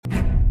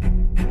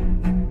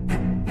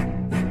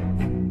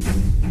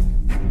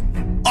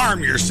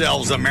Arm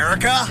yourselves,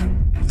 America.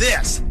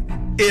 This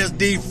is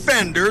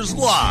Defenders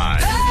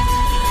Live.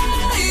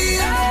 Hey,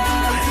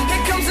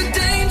 here comes the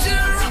danger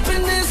up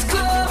in this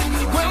club.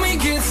 When we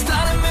get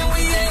started, man,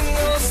 we ain't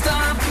gonna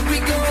stop. We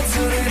gonna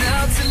turn it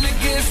out till it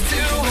gets too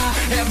hot.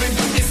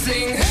 Everybody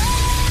sing,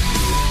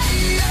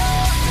 hey,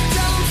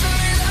 tell them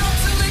turn it out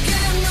till they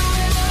get no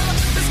more.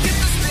 Let's get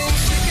this thing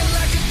shaking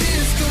like a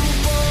disco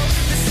ball.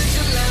 This is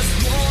your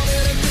last one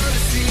and I'm gonna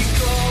see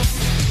go.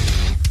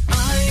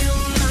 I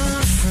am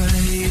not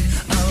afraid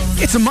of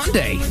It's a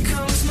Monday.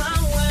 comes my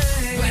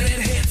way. When it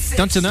hits,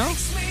 Don't you know?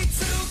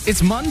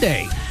 It's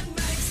Monday.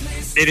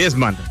 It is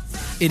Monday.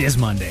 It is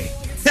Monday.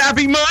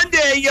 Happy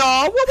Monday,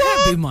 y'all. Woo, woo.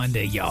 Happy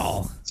Monday,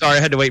 y'all. Sorry,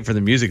 I had to wait for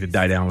the music to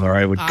die down, or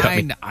I would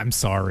cut me. I'm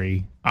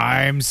sorry.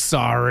 I'm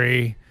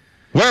sorry.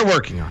 We're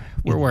working on it.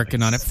 We're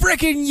working on it.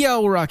 Friggin'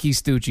 yo, Rocky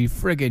Stucci.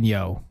 Friggin'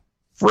 yo.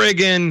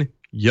 Friggin'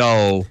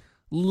 yo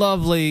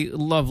Lovely,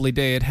 lovely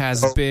day it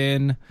has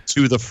been.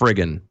 to the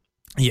friggin'.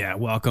 Yeah,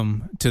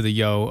 welcome to the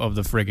yo of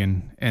the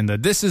friggin'. And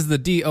this is the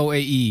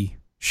DOAE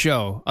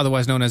show,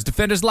 otherwise known as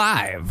Defenders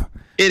Live.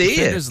 It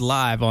Defenders is.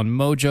 Live on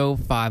Mojo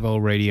 50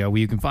 Radio,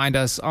 where you can find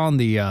us on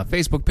the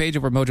Facebook page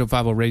over Mojo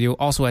 50 Radio,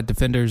 also at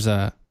Defenders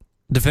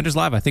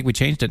Live. I think we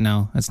changed it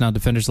now. It's now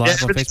Defenders Live Yeah,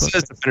 on but it Facebook.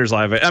 says Defenders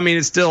Live. I mean,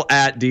 it's still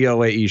at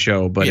DOAE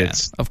show, but Yeah,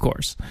 it's of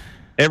course.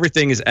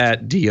 everything is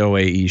at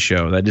DOAE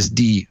show. That is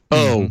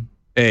DOAE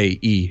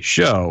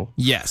show,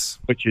 Yes.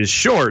 which is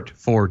short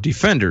for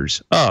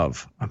Defenders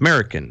of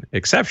American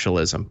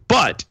Exceptionalism.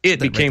 But it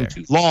That right became there.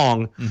 too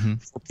long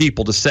for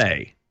people to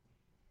say.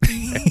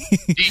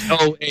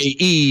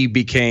 DOAE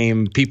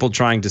became people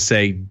trying to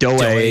say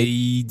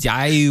DOAE.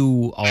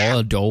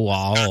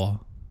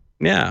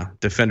 Yeah,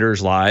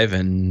 Defenders Live,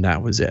 and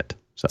that was it.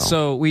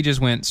 So we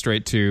just went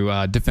straight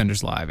to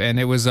Defenders Live, and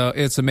it was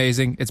it's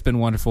amazing. It's been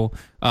wonderful.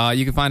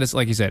 You can find us,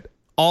 like you said,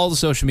 all the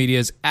social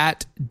medias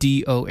at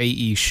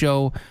DOAE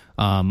Show.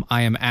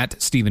 I am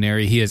at Stephen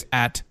Airy. He is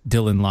at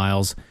Dylan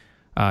Lyles.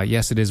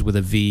 Yes, it is with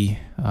a V.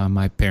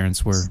 My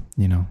parents were,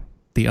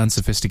 the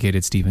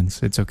unsophisticated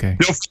Stevens. It's okay.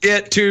 don't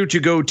forget to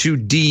go to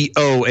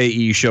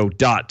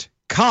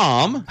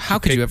DOAEshow.com. How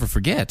could you ever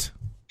forget?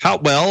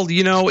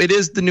 It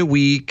is the new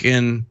week,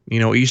 and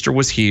Easter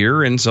was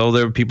here, and so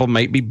there people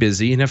might be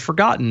busy and have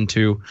forgotten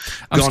to.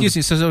 Excuse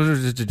me.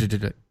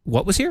 So,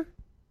 what was here?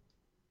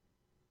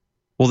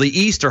 Well, the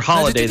Easter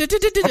holiday.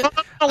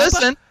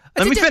 Listen,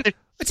 let me finish.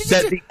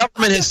 That the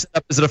government has set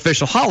up as an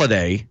official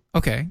holiday.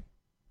 Okay.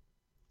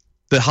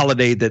 The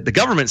holiday that the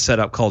government set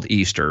up called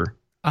Easter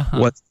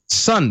was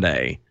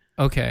Sunday.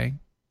 Okay.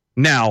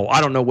 Now, I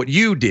don't know what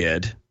you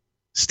did,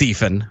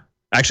 Stephen.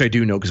 Actually, I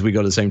do know because we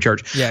go to the same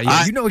church.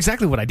 Yeah, you know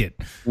exactly what I did.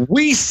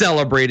 We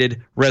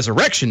celebrated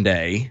Resurrection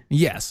Day,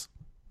 Yes,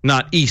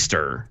 not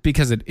Easter,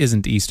 because it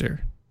isn't Easter.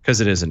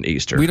 because it isn't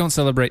Easter. We don't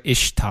celebrate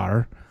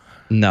Ishtar.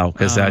 No,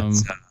 because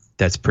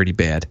that's pretty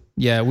bad.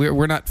 Yeah,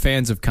 we're not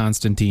fans of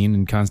Constantine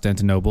and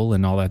Constantinople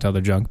and all that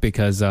other junk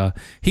because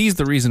he's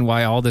the reason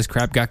why all this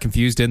crap got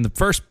confused in the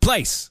first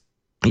place.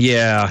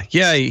 Yeah.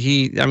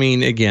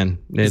 Again,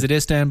 Is it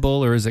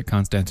Istanbul or is it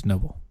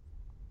Constantinople?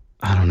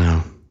 I don't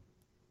know.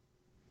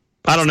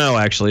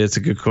 Actually, it's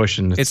a good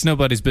question. It's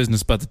nobody's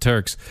business but the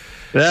Turks.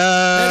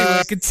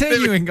 Anyway,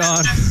 continuing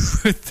on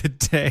with the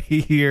day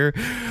here.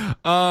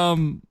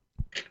 I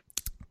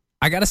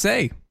gotta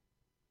say,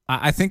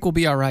 I think we'll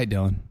be all right,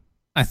 Dylan.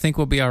 I think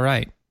we'll be all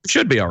right.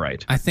 Should be all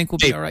right. I think we'll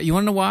be all right. You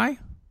want to know why?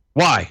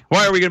 Why?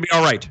 Why are we going to be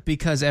all right?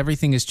 Because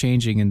everything is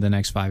changing in the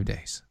next 5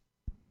 days.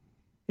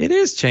 It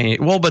is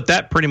changing. Well, but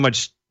that pretty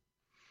much.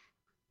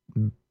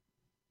 Well,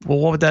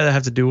 what would that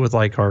have to do with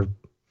like our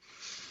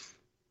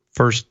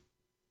first?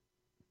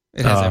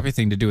 It has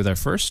everything to do with our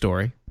first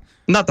story.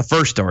 Not the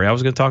first story I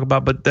was going to talk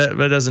about, but that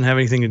doesn't have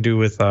anything to do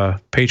with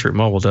Patriot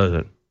Mobile, does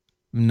it?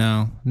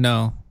 No. It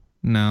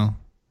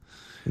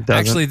doesn't?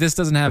 Actually, this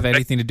doesn't have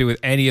anything to do with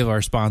any of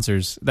our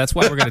sponsors. That's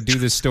why we're going to do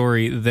this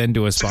story, then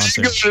do a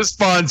sponsor. Go to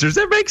sponsors.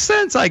 That makes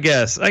sense, I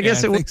guess. I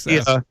guess I it would.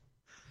 think so.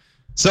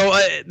 So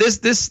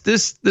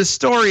this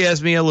story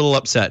has me a little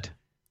upset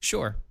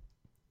Sure.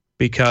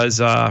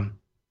 because I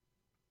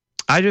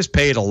just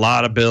paid a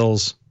lot of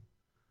bills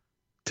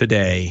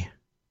today.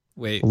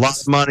 Wait. A lot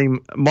of money.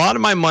 A lot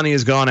of my money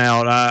has gone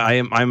out.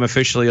 I'm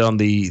officially on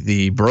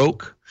the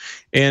broke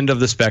end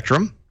of the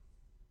spectrum.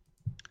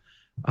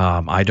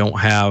 I don't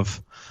have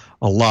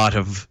a lot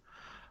of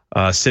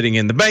sitting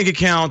in the bank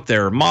account.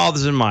 There are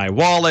moths in my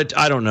wallet.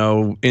 I don't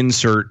know.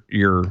 Insert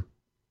your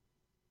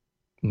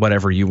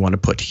whatever you want to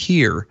put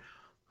here.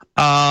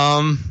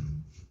 And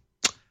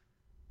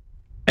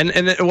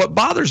what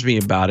bothers me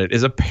about it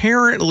is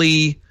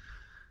apparently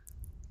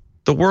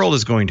the world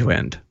is going to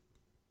end.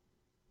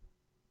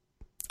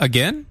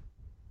 Again?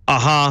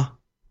 Again.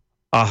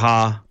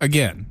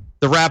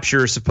 The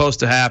rapture is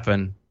supposed to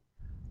happen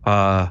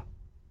the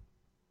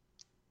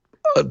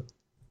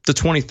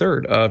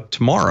 23rd,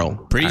 tomorrow.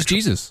 Praise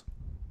Jesus.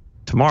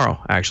 Tomorrow,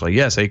 actually.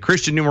 Yes, a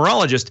Christian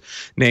numerologist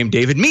named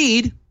David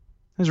Mead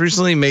has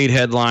recently made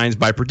headlines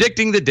by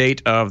predicting the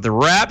date of the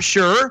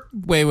rapture.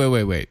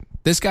 Wait.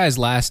 This guy's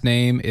last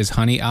name is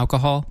Honey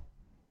Alcohol?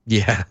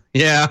 Yeah.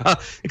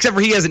 Except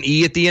for he has an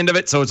E at the end of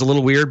it, so it's a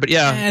little weird. But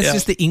It's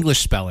just the English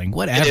spelling.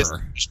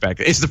 Whatever.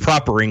 It's the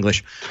proper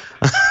English.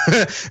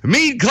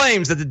 Meade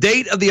claims that the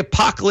date of the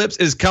apocalypse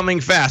is coming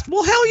fast.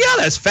 Well, hell yeah,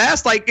 that's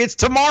fast. Like, it's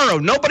tomorrow.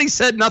 Nobody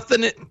said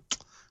nothing.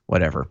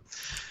 Whatever.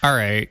 All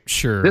right,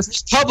 sure. This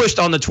was published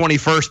on the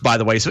 21st, by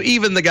the way, so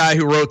even the guy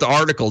who wrote the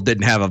article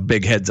didn't have a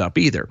big heads up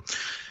either.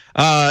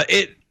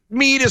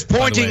 Meade is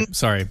pointing.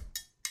 Sorry.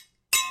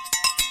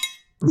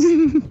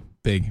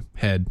 Big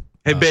head.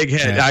 Hey, big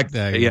head.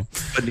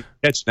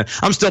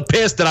 I'm still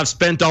pissed that I've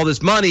spent all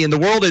this money and the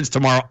world ends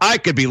tomorrow. I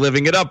could be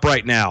living it up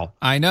right now.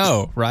 I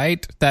know,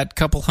 right? That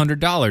couple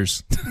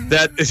 $100.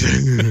 That is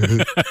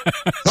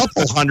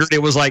couple hundred.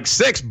 It was like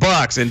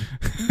 $6, and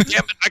damn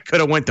it, I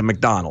could have went to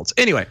McDonald's.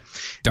 Anyway,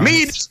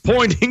 Meade is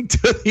pointing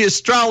to the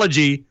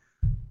astrology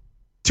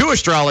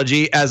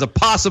as a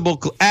possible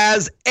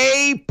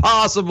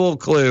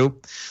clue,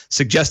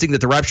 suggesting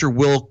that the rapture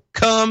will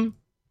come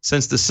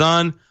since the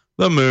sun,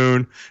 the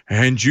moon,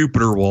 and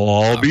Jupiter will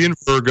all be in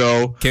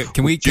Virgo.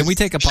 Can we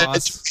take a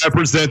pause?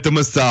 Represent the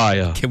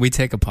Messiah. Can we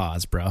take a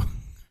pause, bro?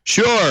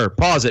 Sure.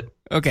 Pause it.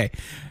 Okay.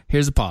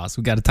 Here's a pause.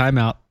 We got a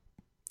timeout.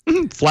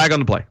 Flag on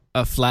the play.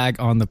 A flag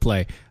on the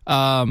play.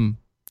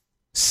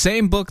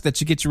 Same book that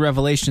you get your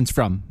revelations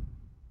from.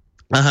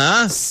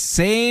 Uh-huh.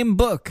 Same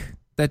book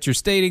that you're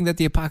stating that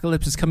the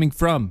apocalypse is coming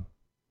from.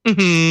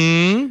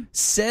 Mm-hmm.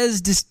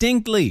 Says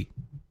distinctly,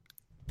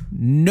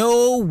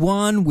 no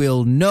one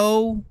will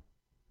know,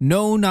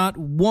 no, not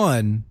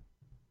one,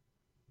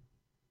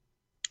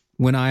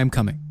 when I am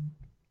coming.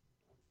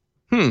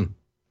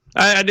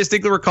 I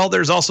distinctly recall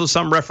there's also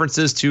some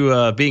references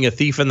to being a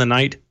thief in the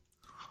night.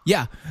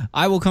 Yeah,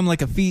 I will come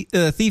like a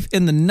thief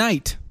in the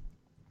night.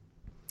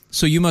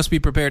 So you must be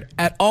prepared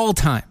at all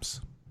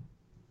times.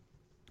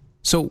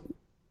 So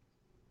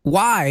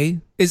why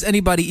is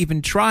anybody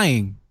even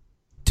trying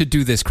to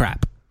do this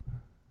crap?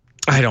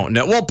 I don't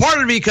know. Well, part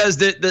of it because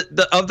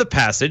of the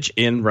passage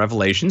in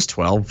Revelations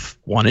 12,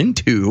 1 and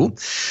 2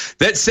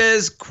 that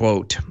says,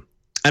 quote,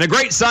 "And a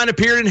great sign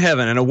appeared in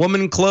heaven, and a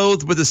woman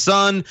clothed with the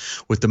sun,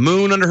 with the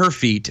moon under her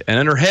feet, and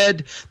on her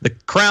head the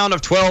crown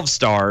of 12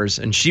 stars.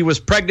 And she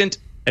was pregnant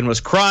and was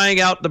crying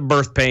out the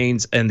birth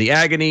pains and the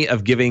agony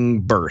of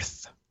giving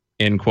birth."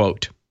 End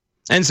quote.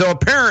 And so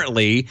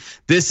apparently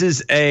this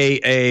is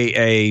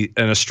an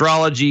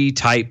astrology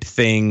type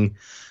thing,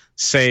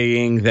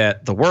 saying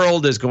that the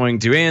world is going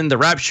to end. The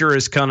rapture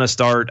is going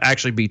to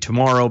actually be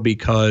tomorrow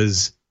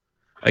because,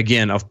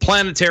 again, of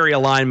planetary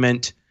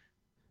alignment,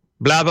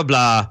 blah, blah,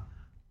 blah,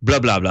 blah,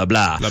 blah, blah,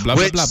 blah. Blah, blah,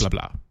 which blah, blah,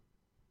 blah, blah.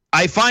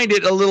 I find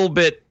it a little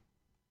bit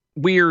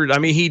weird. I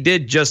mean, we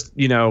did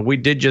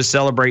just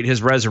celebrate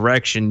his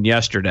resurrection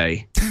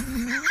yesterday.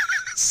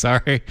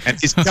 Sorry. And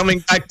he's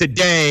coming back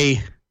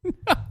today.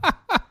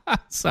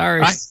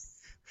 Sorry.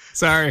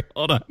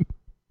 Hold on.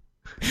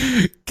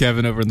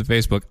 Kevin over in the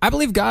Facebook. I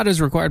believe God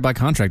is required by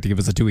contract to give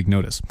us a 2-week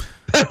notice.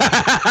 What?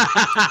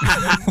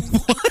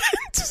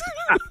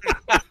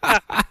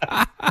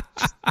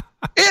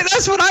 Yeah,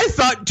 that's what I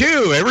thought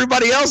too.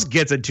 Everybody else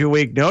gets a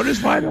 2-week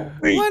notice. Why don't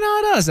we? Why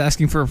not us?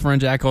 Asking for a friend.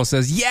 Jack Hole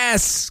says,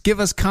 yes, give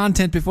us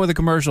content before the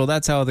commercial.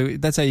 That's how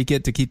you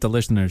get to keep the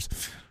listeners.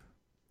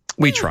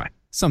 We try.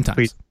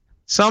 Sometimes.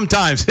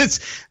 Sometimes.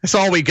 It's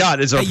all we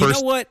got is our first. You know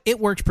what? It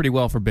works pretty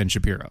well for Ben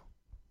Shapiro.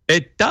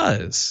 It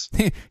does.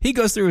 He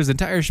goes through his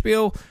entire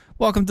spiel.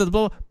 Welcome to the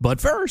blow. But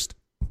first,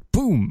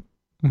 boom.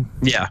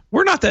 Yeah.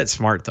 We're not that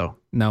smart, though.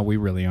 No, we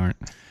really aren't.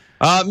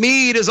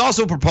 Meade is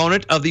also a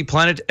proponent of the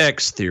Planet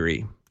X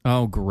theory.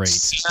 Oh, great.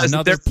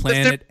 Another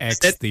Planet X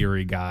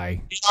theory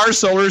guy. Our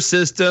solar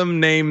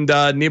system named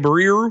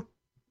Nibiru.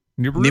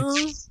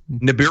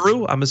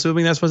 Nibiru, I'm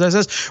assuming that's what that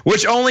says,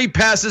 which only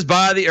passes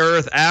by the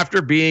Earth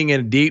after being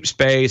in deep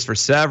space for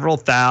several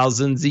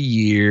thousands of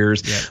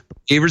years. Yeah.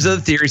 Believers of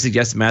the theory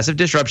suggest massive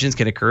disruptions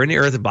can occur in the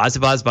Earth and by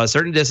a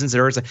certain distance.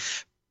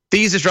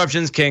 These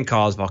disruptions can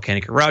cause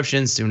volcanic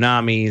eruptions,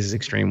 tsunamis,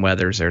 extreme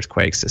weathers,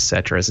 earthquakes,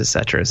 etc.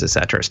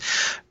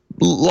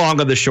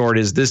 Long of the short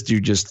is this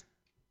dude just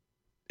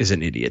is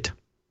an idiot.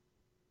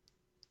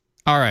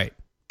 All right,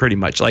 pretty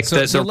much. Like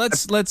so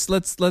let's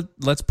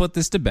put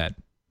this to bed.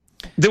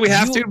 Do we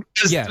have to?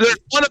 Yeah. There's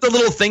one of the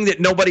little thing that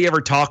nobody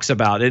ever talks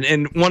about,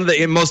 and one of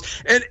the most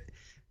and.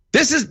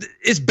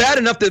 It's bad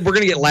enough that we're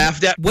going to get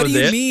laughed at. What do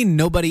you mean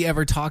nobody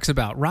ever talks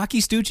about? Rocky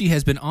Stucci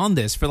has been on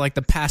this for like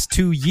the past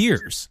 2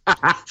 years.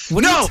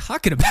 What are you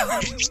talking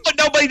about? But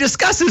nobody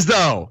discusses,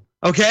 though.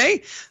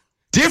 Okay,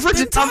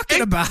 different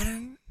talking about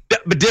it.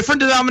 But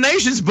different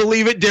denominations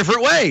believe it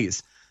different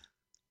ways.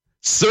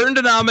 Certain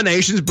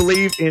denominations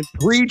believe in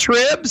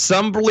pre-trib.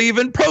 Some believe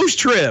in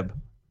post-trib.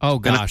 Oh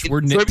gosh,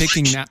 we're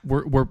nitpicking now.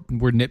 We're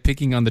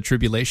nitpicking on the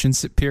tribulation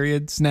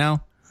periods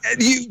now.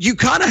 You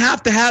kind of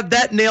have to have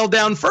that nailed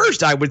down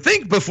first, I would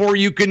think, before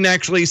you can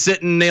actually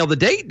sit and nail the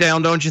date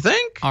down, don't you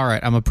think? All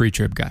right, I'm a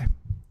pre-trib guy.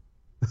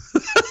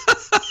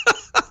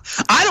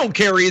 I don't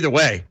care either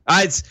way.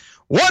 It's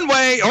one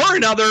way or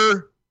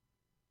another.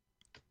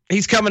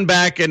 He's coming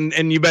back,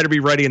 and you better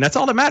be ready, and that's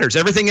all that matters.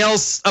 Everything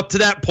else up to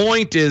that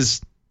point is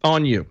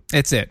on you.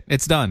 It's it.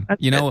 It's done.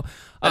 That's you know, it.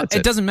 That's it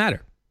it. doesn't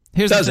matter.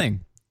 Here's the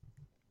thing.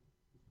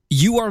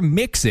 You are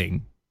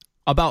mixing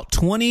about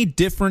 20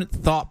 different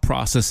thought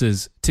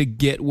processes to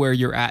get where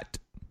you're at,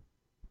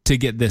 to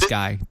get this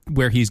guy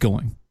where he's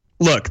going.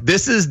 Look,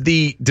 this is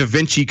the Da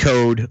Vinci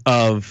Code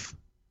of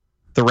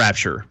the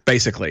Rapture,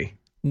 basically.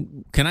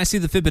 Can I see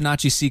the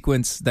Fibonacci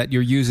sequence that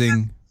you're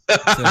using?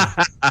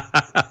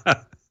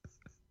 To...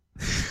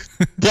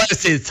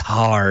 Bless his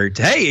heart.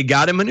 Hey, it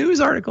got him a news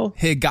article.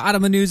 It got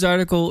him a news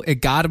article. It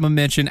got him a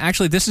mention.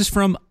 Actually, this is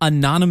from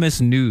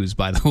Anonymous News,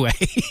 by the way.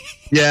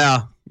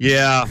 Yeah.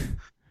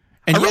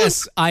 And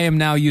yes, I am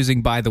now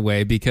using "by the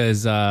way"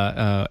 because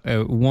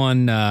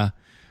one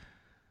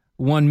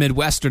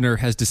Midwesterner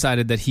has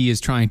decided that he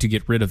is trying to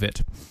get rid of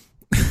it.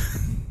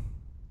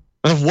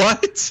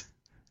 What?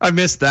 I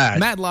missed that.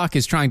 Matlock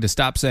is trying to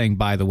stop saying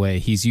 "by the way."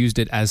 He's used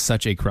it as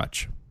such a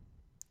crutch.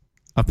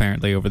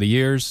 Apparently, over the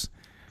years,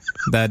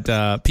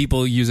 that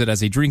people use it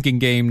as a drinking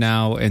game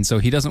now, and so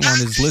he doesn't want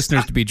his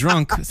listeners to be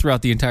drunk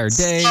throughout the entire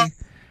day.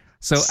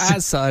 So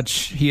as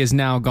such, he has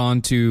now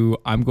gone to,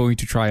 I'm going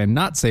to try and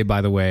not say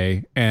 "by the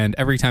way," and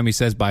every time he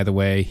says "by the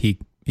way," he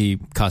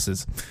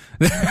cusses.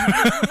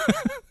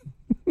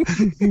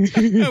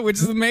 Which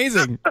is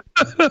amazing.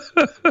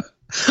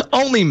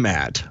 Only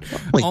Matt.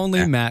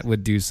 Only Matt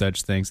would do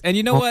such things. And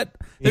you know what?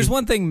 There's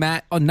one thing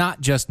Matt, not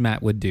just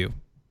Matt, would do.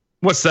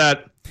 What's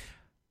that?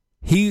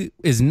 He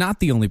is not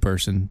the only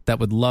person that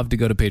would love to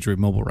go to Patriot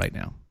Mobile right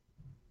now.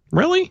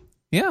 Really?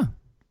 Yeah.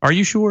 Are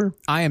you sure?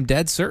 I am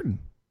dead certain.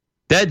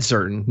 Dead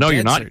certain. No,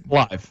 you're not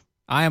alive.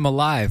 I am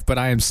alive, but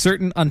I am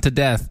certain unto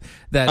death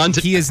that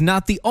he is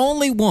not the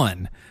only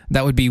one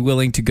that would be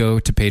willing to go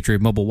to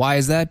Patriot Mobile. Why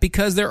is that?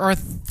 Because there are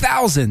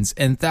thousands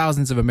and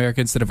thousands of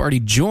Americans that have already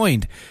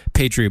joined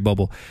Patriot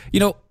Mobile. You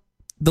know,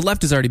 the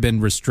left has already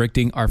been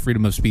restricting our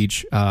freedom of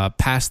speech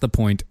past the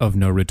point of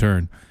no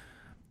return.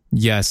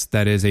 Yes,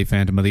 that is a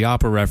Phantom of the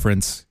Opera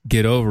reference.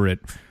 Get over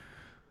it.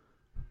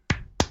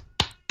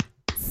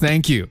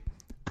 Thank you.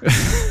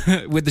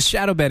 With the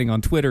shadow banning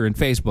on Twitter and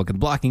Facebook and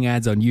blocking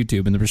ads on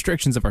YouTube and the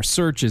restrictions of our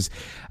searches,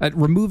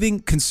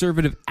 removing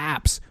conservative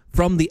apps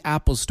from the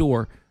Apple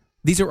Store,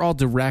 these are all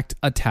direct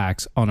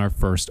attacks on our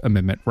First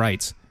Amendment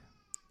rights.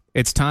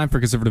 It's time for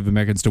conservative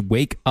Americans to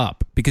wake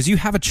up because you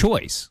have a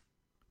choice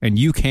and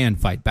you can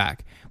fight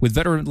back. With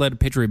veteran-led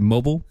Patriot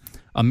Mobile,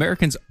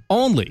 Americans'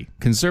 only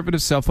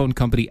conservative cell phone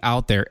company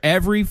out there,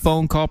 every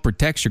phone call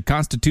protects your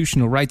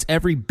constitutional rights.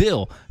 Every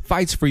bill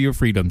fights for your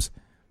freedoms.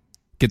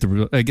 Get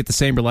the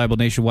same reliable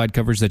nationwide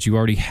coverage that you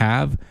already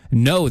have.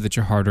 Know that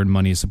your hard-earned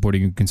money is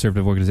supporting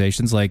conservative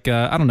organizations like,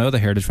 the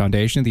Heritage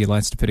Foundation, the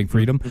Alliance Defending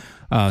Freedom,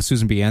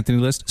 Susan B. Anthony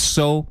List,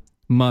 so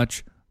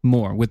much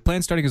more. With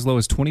plans starting as low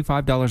as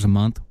 $25 a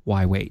month,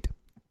 why wait?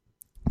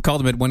 Call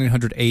them at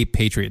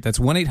 1-800-A-PATRIOT. That's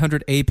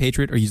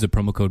 1-800-A-PATRIOT or use the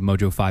promo code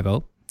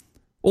MOJO50.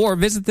 Or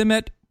visit them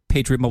at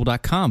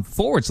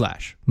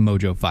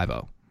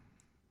patriotmobile.com/Mojo50.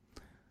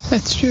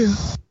 That's true.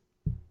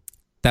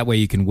 That way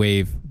you can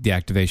waive the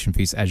activation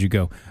fees as you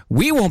go.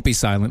 We won't be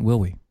silent, will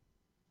we?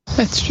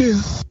 That's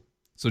true.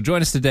 So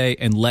join us today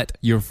and let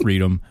your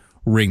freedom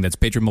ring. That's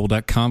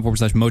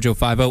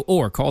patriotmobile.com/Mojo50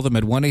 or call them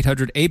at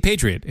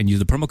 1-800-A-PATRIOT and use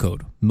the promo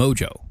code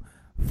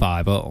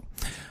MOJO50.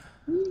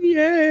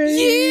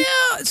 Yay.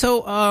 Yeah.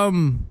 So,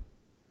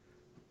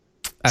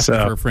 as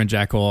per friend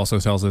Jackal also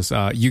tells us,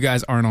 you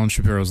guys aren't on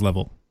Shapiro's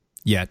level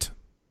yet.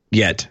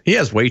 Yet. He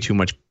has way too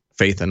much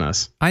faith in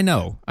us. I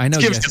know.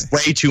 Gives us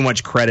way too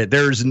much credit.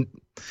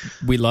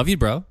 We love you,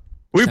 bro.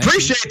 We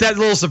appreciate that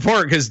little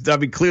support because,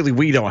 clearly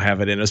we don't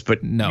have it in us,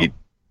 but no.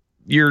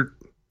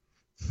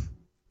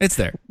 It's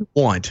there.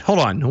 Hold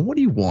on. What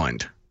do you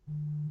want?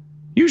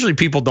 Usually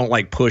people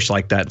don't push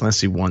like that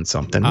unless you want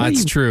something.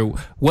 It's true.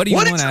 What do you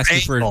want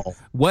asking for?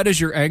 What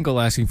is your angle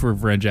asking for,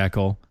 friend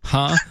Jackal?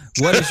 Huh?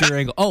 What is your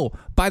angle? Oh,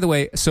 by the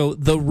way, so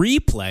the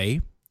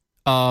replay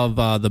of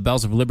the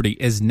Bells of Liberty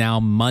is now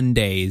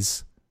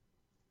Mondays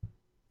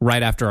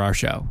right after our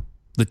show.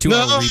 The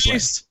 2-hour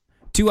replay.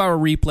 2-hour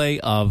replay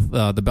of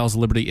the Bells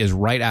of Liberty is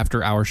right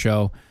after our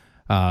show.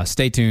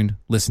 Stay tuned.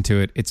 Listen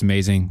to it. It's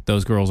amazing.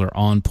 Those girls are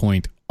on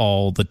point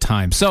all the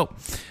time. So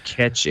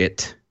catch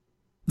it.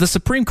 The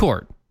Supreme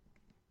Court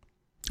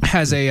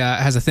has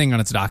a thing on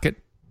its docket.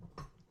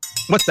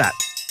 What's that?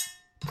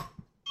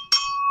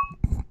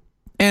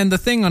 And the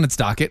thing on its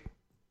docket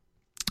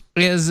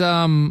is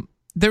there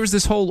was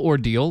this whole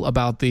ordeal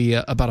about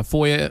a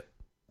FOIA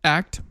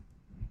act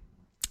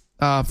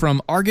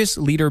from Argus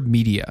Leader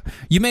Media.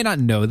 You may not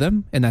know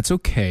them, and that's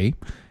okay.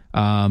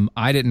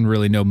 I didn't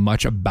really know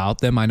much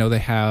about them. I know they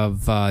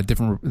have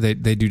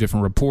they do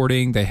different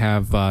reporting. They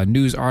have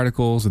news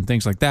articles and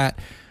things like that.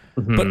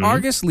 Mm-hmm. But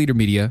Argus Leader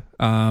Media,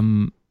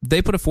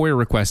 they put a FOIA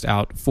request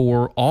out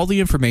for all the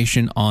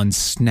information on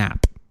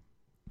Snap,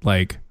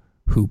 like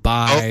who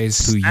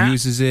buys, who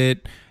uses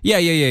it. Yeah.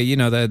 You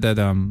know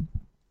that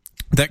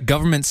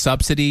government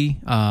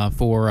subsidy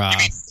for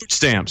food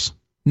stamps.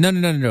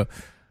 No.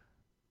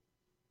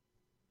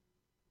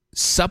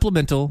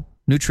 Supplemental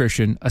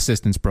Nutrition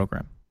Assistance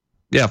Program.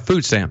 Yeah,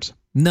 food stamps.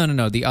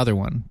 No, the other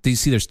one. Do you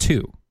see? There's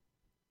two.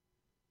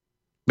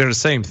 They're the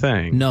same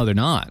thing. No, they're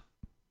not.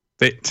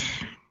 They,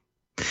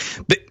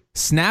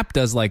 SNAP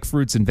does like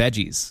fruits and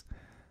veggies.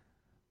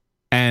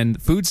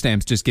 And food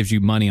stamps just gives you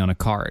money on a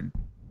card.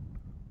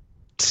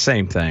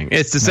 same thing.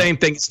 It's the same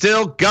thing.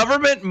 Still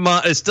government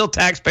it's still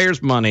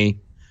taxpayers' money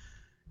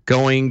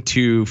going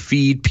to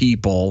feed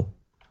people.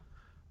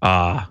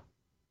 Yeah.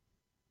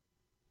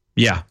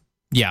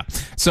 Yeah.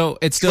 So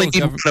it's still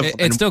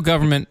it's still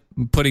government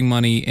putting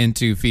money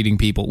into feeding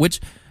people, which,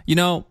 you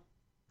know,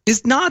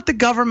 is not the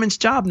government's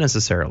job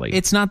necessarily.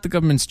 It's not the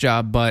government's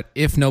job, but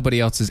if nobody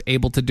else is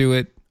able to do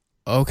it,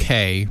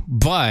 okay.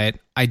 But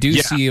I do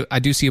see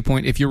a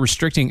point. If you're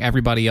restricting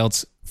everybody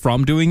else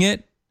from doing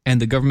it, and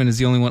the government is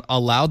the only one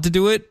allowed to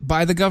do it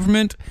by the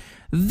government,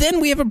 then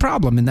we have a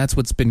problem, and that's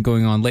what's been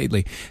going on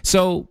lately.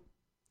 So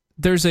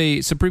there's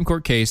a Supreme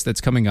Court case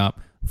that's coming up.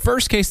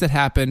 First case that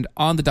happened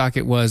on the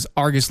docket was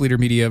Argus Leader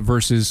Media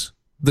versus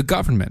the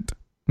government,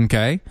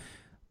 okay?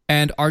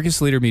 And Argus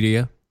Leader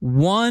Media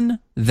won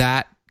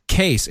that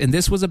case, and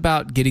this was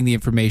about getting the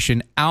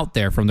information out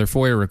there from their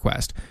FOIA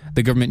request.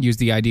 The government used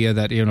the idea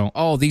that, you know,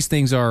 oh, these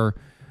things are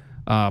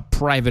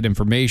private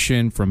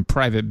information from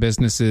private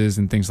businesses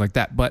and things like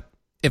that. But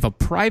if a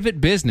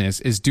private business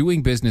is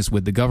doing business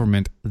with the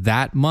government,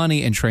 that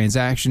money and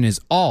transaction is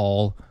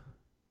all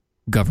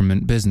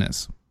government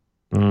business.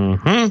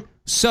 Mm-hmm.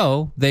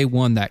 So they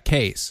won that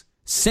case.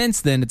 Since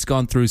then, it's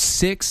gone through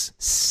 6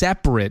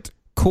 separate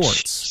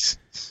courts.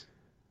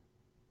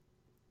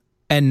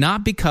 And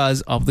not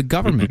because of the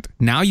government.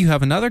 Now you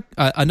have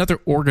another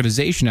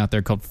organization out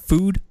there called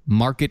Food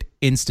Market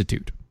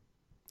Institute.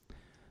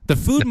 The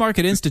Food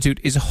Market Institute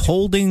is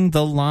holding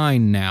the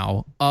line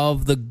now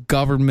of the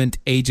government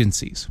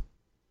agencies.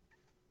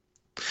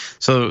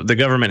 So the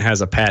government has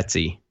a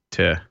patsy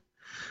to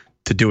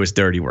do its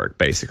dirty work,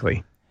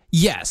 basically.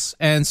 Yes,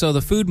 and so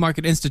the Food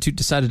Market Institute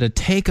decided to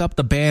take up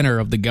the banner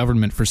of the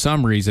government for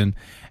some reason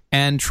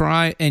and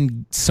try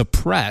and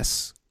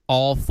suppress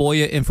all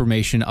FOIA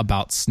information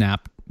about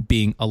SNAP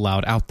being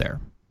allowed out there.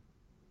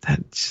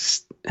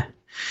 That's just...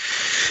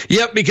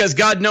 Yep, because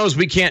God knows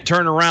we can't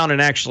turn around and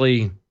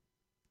actually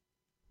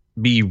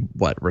be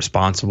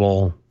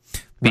responsible,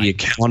 be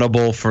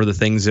accountable for the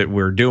things that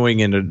we're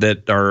doing and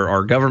that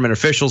our government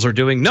officials are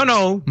doing.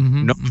 No,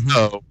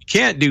 we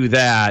can't do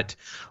that.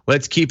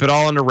 Let's keep it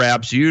all under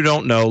wraps. You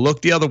don't know.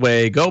 Look the other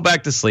way. Go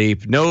back to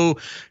sleep. No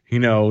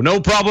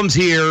problems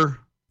here.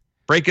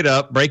 Break it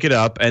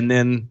up, and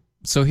then.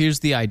 So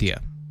here's the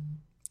idea.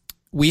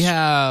 We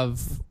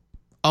have,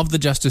 of the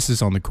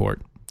justices on the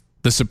court,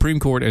 the Supreme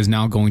Court is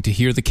now going to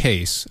hear the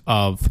case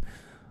of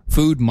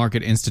Food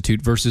Market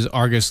Institute versus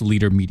Argus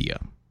Leader Media.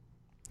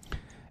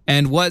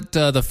 And what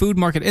the Food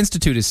Market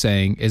Institute is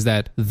saying is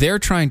that they're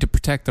trying to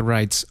protect the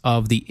rights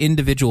of the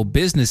individual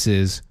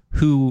businesses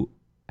who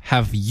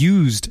have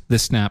used the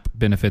SNAP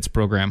benefits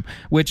program,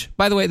 which,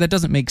 by the way, that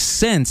doesn't make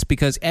sense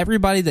because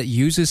everybody that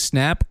uses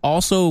SNAP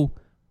also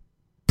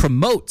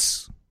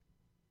promotes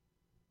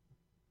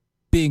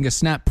being a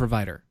SNAP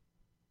provider.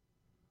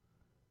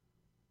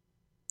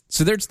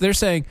 So they're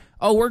saying,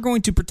 oh, we're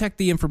going to protect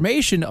the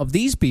information of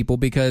these people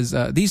because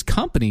these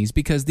companies,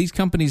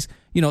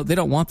 you know, they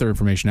don't want their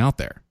information out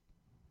there.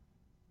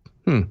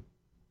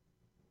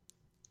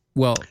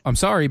 Well, I'm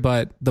sorry,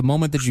 but the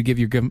moment that you give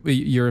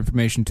your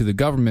information to the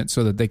government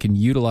so that they can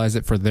utilize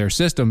it for their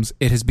systems,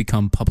 it has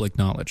become public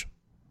knowledge.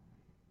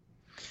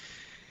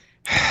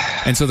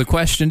 And so the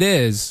question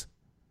is,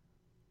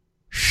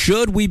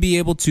 should we be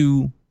able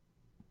to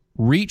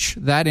reach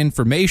that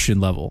information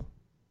level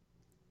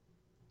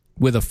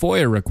with a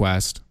FOIA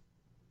request,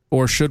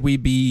 or should we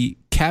be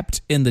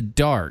kept in the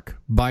dark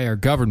by our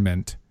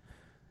government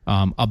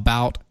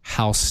about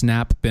how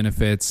SNAP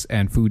benefits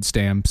and food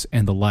stamps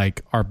and the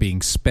like are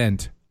being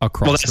spent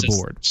across the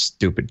board?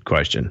 Stupid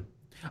question.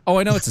 Oh,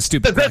 I know it's a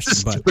stupid question.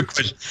 Stupid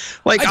question.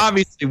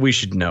 Obviously we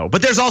should know,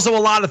 but there's also a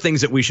lot of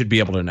things that we should be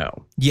able to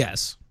know.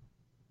 Yes.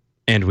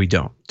 And we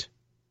don't.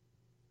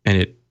 And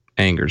it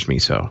angers me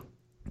so.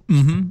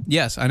 Mm-hmm.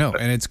 Yes, I know.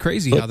 And it's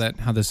crazy how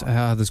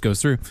this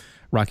goes through.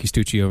 Rocky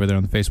Stucci over there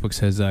on the Facebook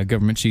says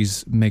government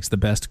cheese makes the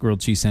best grilled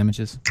cheese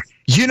sandwiches.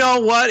 You know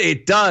what?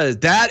 It does.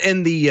 That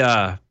and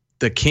the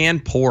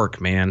canned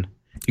pork, man.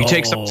 You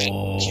take some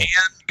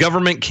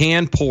government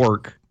canned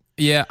pork.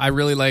 Yeah, I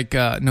really like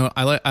I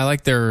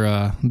like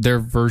their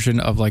version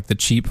of like the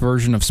cheap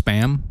version of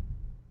Spam.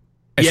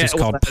 It's just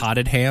called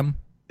potted ham.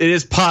 It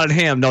is potted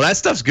ham. No, that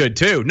stuff's good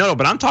too. No,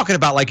 but I'm talking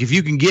about like if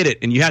you can get it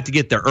and you have to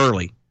get there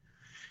early.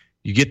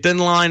 You get in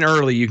line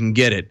early, you can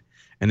get it.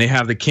 And they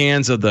have the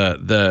cans of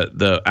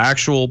the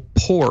actual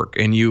pork,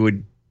 and you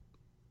would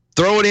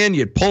throw it in,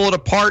 you'd pull it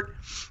apart,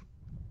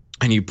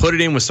 and you put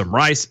it in with some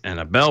rice and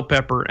a bell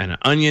pepper and an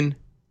onion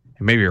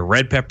and maybe a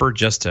red pepper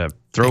just to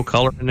throw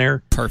color in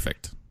there.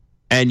 Perfect.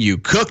 And you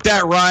cook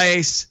that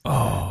rice.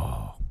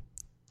 Oh,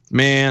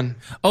 man.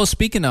 Oh,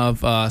 speaking of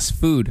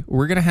food,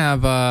 we're going to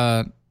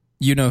have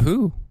You Know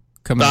Who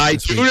coming up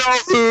this week. You Know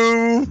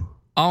Who.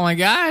 Oh, my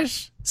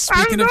gosh.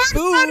 Speaking of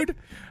food...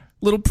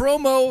 Little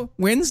promo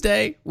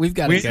Wednesday. We've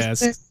got a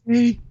guest.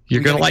 You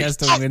You're going to like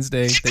guest on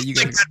Wednesday that you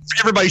guys.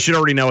 Everybody should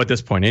already know at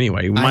this point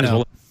anyway. We might as well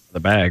look at the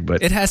bag,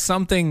 but It has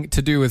something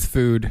to do with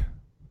food,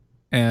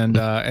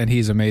 and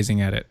he's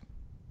amazing at it.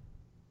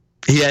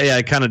 yeah,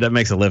 it kind of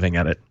makes a living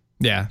at it.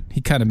 Yeah,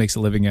 he kind of makes a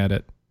living at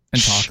it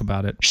and talk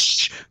about it.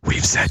 Shh,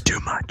 we've said too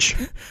much.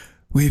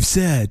 We've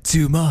said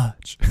too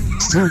much.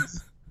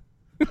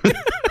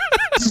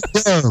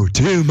 No,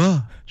 too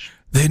much.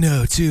 They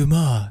know too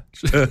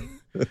much.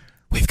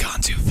 We've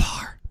gone too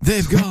far.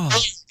 They've gone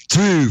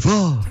Too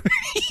far.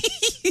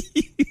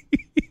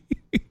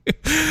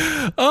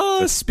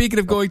 Oh, speaking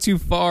of going too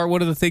far,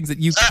 one of the things that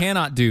you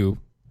cannot do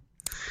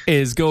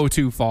is go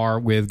too far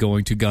with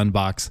going to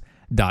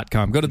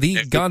gunbox.com. Go to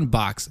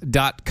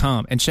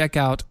thegunbox.com and check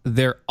out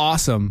their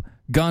awesome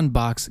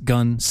Gunbox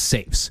gun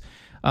safes.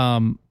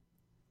 I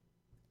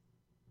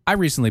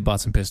recently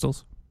bought some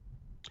pistols.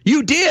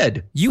 You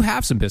did. You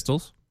have some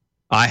pistols.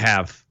 I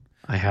have.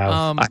 I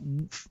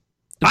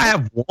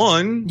have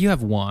one. You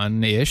have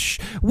one-ish.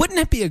 Wouldn't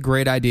it be a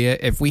great idea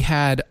if we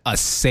had a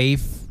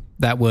safe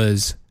that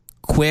was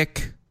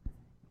quick,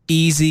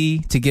 easy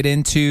to get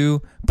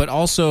into, but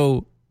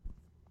also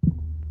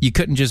you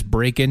couldn't just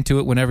break into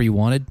it whenever you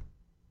wanted?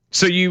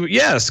 So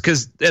yes,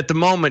 because at the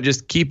moment,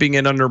 just keeping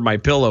it under my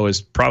pillow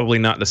is probably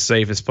not the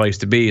safest place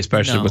to be,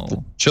 especially with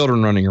the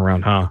children running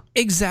around, huh?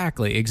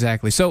 Exactly.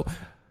 So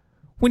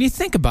when you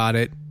think about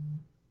it,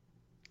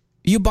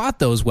 you bought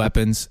those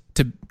weapons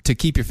to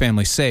keep your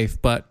family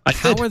safe, but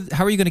how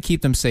are you going to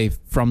keep them safe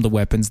from the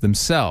weapons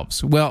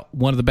themselves? Well,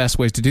 one of the best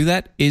ways to do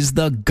that is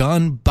the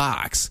gun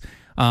box.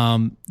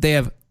 They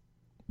have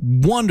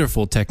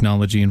wonderful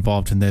technology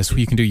involved in this.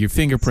 You can do your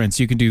fingerprints,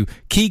 you can do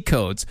key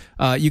codes,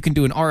 you can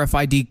do an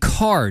RFID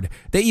card.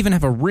 They even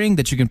have a ring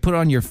that you can put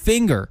on your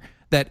finger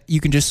that you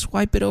can just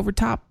swipe it over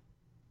top,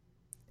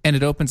 and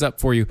it opens up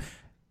for you.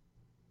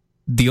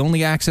 The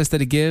only access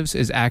that it gives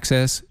is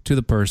access to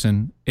the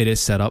person it is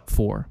set up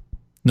for,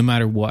 no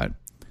matter what.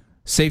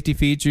 Safety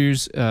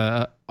features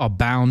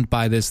abound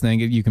by this thing.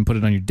 You can put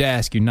it on your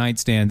desk, your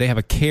nightstand. They have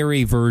a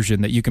carry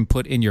version that you can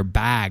put in your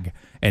bag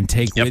and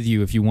take with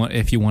you if you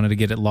wanted to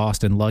get it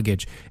lost in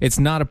luggage. It's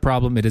not a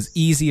problem. It is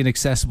easy and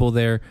accessible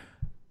there.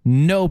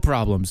 No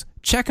problems.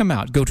 Check them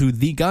out. Go to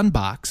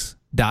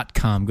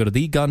thegunbox.com. Go to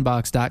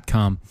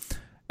thegunbox.com.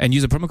 And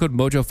use the promo code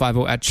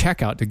MOJO50 at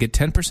checkout to get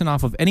 10%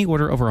 off of any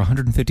order over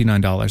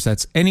 $159.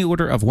 That's any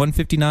order of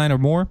 $159 or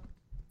more.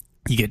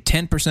 You get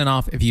 10%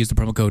 off if you use the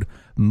promo code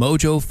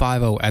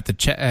MOJO50 at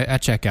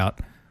checkout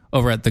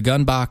over at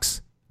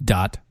thegunbox.com.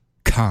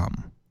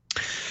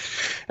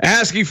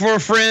 Asking for a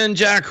friend,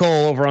 Jack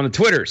Hole, over on the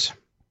Twitters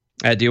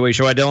at DOA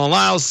Show at Dylan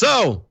Lyles.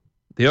 So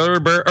the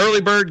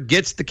early bird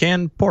gets the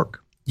canned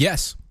pork.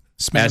 Yes,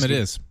 spam it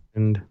is.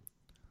 And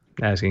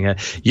asking,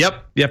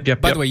 yep.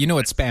 By the way, you know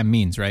what spam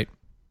means, right?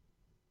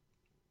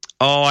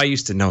 Oh, I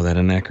used to know that,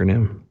 an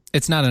acronym.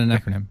 It's not an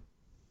acronym.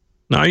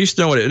 No, I used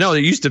to know what it. No, there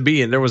used to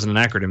be, and there was an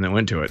acronym that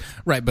went to it.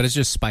 Right, but it's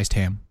just spiced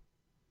ham.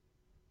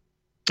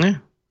 Yeah,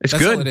 it's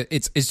That's good. all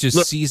it's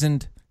just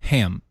seasoned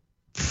ham.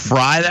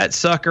 Fry that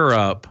sucker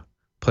up.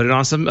 Put it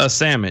on a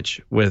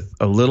sandwich with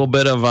a little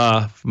bit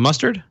of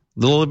mustard, a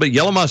little bit of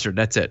yellow mustard.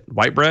 That's it.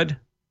 White bread.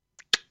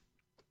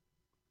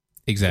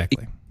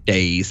 Exactly.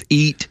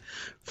 Eat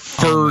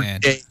for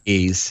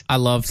days. I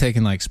love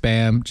taking like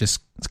spam,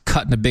 just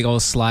cutting a big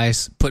old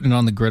slice, putting it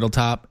on the griddle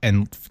top,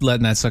 and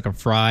letting that sucker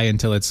fry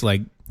until it's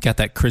like got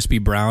that crispy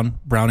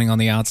browning on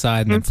the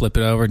outside, and then flip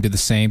it over and do the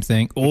same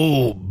thing.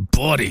 Oh,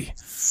 buddy.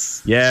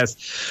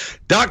 Yes.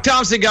 Doc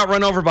Thompson got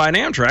run over by an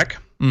Amtrak.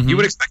 Mm-hmm. You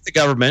would expect the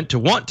government to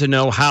want to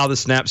know how the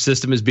SNAP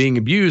system is being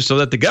abused so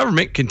that the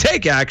government can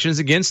take actions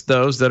against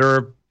those that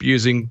are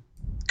abusing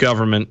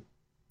government.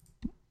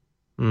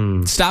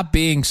 Stop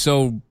being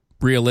so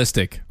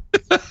realistic.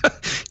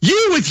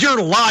 You with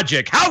your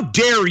logic. How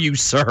dare you,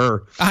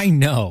 sir? I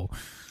know.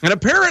 And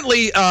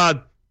apparently,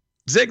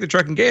 Zig, the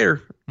Trucking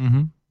Gator,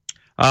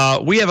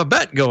 we have a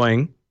bet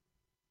going.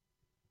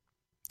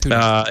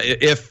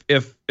 If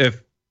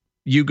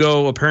you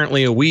go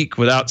apparently a week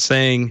without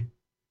saying,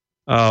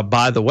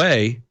 by the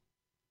way,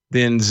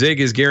 then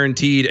Zig is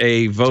guaranteed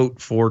a vote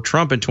for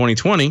Trump in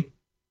 2020.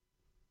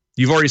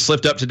 You've already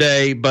slipped up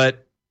today,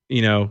 but,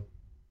 you know,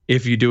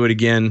 if you do it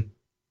again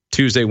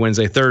Tuesday,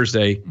 Wednesday,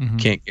 Thursday,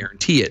 can't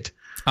guarantee it.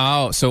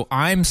 Oh, so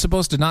I'm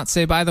supposed to not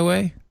say by the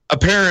way?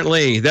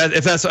 Apparently,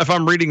 if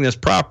I'm reading this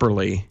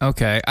properly.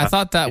 Okay, I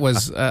thought that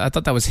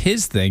was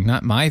his thing,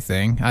 not my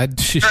thing.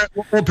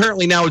 Well,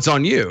 apparently now it's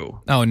on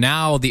you. Oh,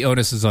 now the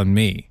onus is on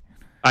me.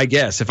 I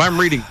guess if I'm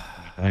reading,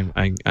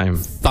 I'm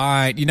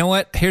fine. You know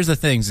what? Here's the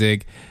thing,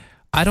 Zig.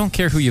 I don't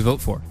care who you vote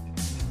for.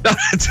 God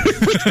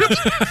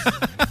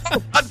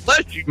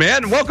bless you,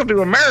 man. Welcome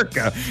to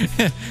America.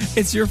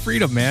 It's your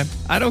freedom, man.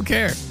 I don't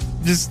care.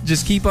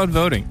 Just keep on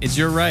voting. It's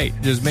your right.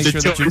 Just make sure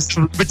that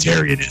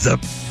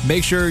libertarianism.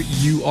 Make sure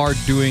you are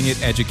doing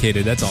it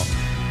educated. That's all.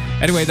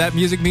 Anyway, that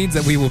music means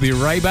that we will be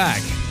right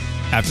back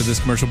after this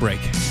commercial break.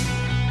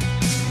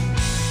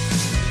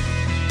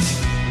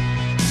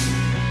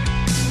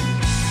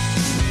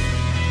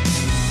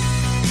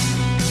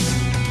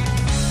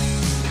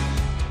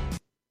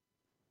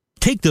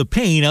 Take the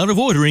pain out of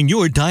ordering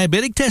your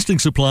diabetic testing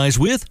supplies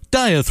with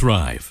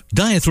Diathrive.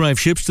 Diathrive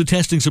ships the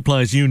testing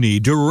supplies you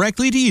need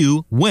directly to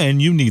you when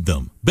you need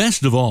them.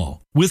 Best of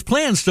all, with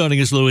plans starting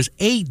as low as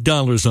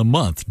 $8 a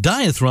month,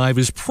 Diathrive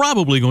is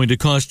probably going to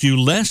cost you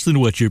less than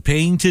what you're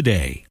paying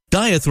today.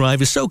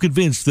 Diathrive is so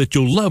convinced that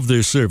you'll love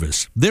their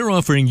service, they're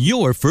offering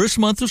your first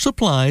month of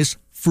supplies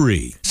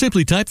free.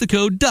 Simply type the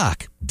code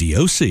DOC,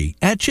 D-O-C,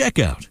 at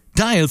checkout.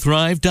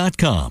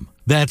 Diathrive.com.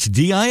 That's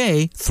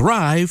D-I-A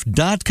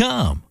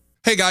Thrive.com.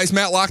 Hey guys,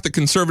 Matt Locke, the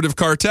Conservative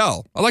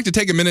Cartel. I'd like to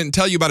take a minute and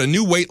tell you about a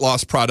new weight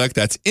loss product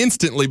that's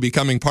instantly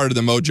becoming part of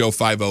the Mojo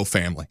 50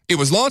 family. It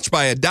was launched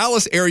by a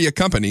Dallas area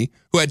company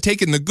who had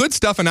taken the good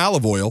stuff in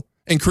olive oil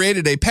and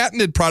created a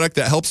patented product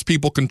that helps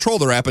people control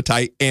their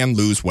appetite and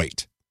lose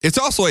weight. It's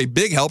also a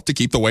big help to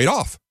keep the weight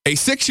off. A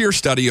 6-year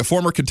study of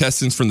former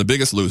contestants from The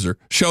Biggest Loser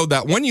showed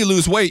that when you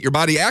lose weight, your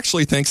body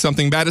actually thinks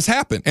something bad has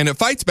happened, and it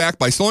fights back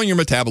by slowing your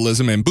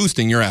metabolism and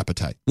boosting your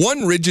appetite. One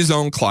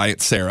Ridgezone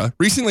client, Sarah,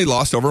 recently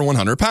lost over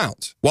 100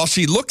 pounds. While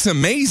she looks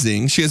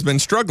amazing, she has been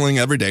struggling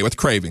every day with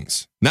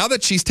cravings. Now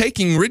that she's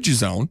taking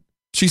Ridgezone,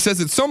 she says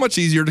it's so much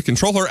easier to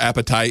control her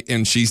appetite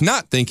and she's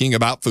not thinking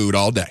about food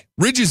all day.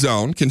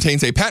 Ridgezone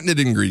contains a patented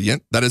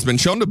ingredient that has been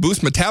shown to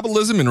boost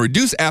metabolism and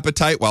reduce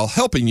appetite while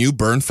helping you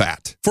burn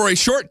fat. For a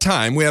short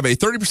time, we have a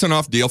 30%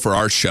 off deal for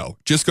our show.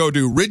 Just go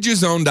to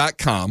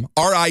ridgezone.com,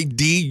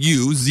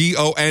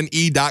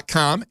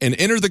 RIDUZONE.com,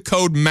 and enter the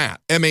code MATT,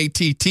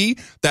 M-A-T-T.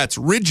 That's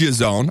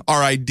Ridgezone,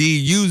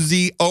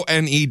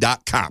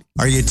 RIDUZONE.com.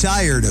 Are you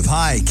tired of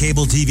high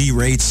cable TV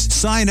rates?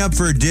 Sign up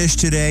for Dish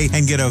today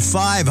and get a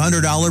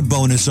 $500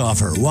 bonus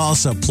offer while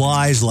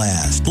supplies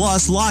last.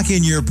 Plus, lock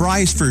in your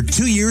price for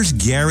 2 years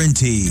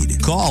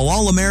guaranteed. Call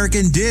All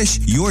American Dish,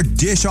 your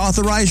Dish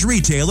authorized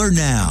retailer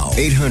now.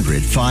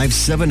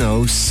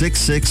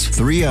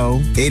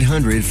 800-570-6630.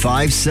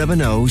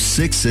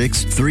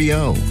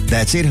 800-570-6630.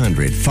 That's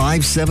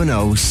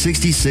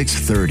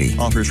 800-570-6630.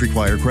 Offers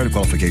require credit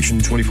qualification,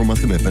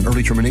 24-month commitment,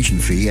 early termination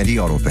fee, and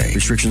e-auto pay.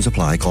 Restrictions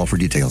apply. Call for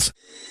details.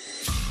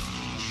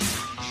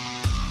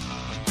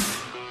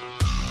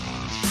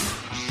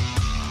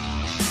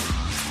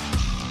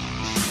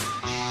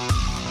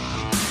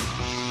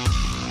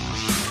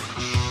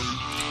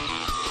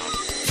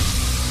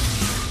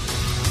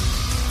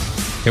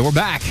 Okay, we're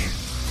back.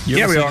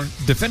 Yeah, we are.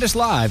 Defend Us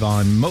Live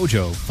on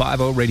Mojo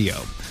 50 Radio.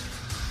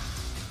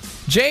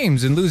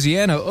 James in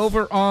Louisiana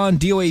over on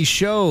DOA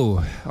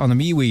show on the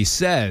MeWe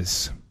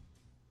says,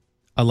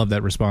 I love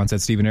that response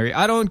at Stephen Airy.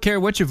 I don't care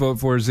what you vote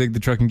for, Zig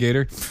the Trucking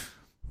Gator.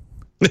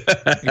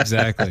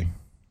 Exactly.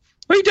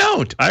 We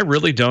don't. I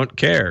really don't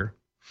care.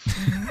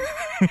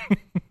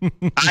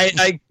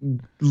 I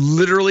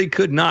literally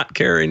could not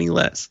care any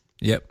less.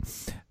 Yep.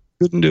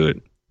 Couldn't do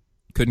it.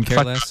 Couldn't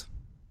care less?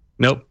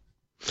 Nope.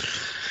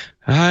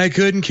 I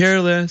couldn't care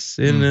less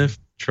if I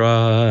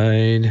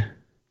tried.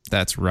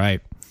 That's right.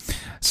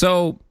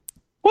 So.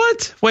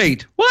 What?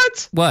 Wait,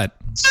 what? What?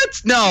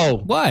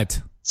 No.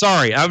 What?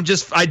 Sorry, I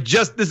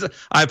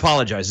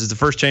apologize. This is the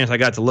first chance I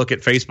got to look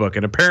at Facebook,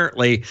 and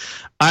apparently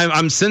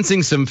I'm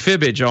sensing some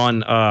fibbage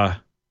on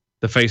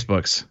the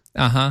Facebooks.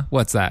 Uh-huh.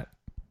 What's that?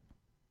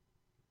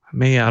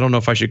 Man, I don't know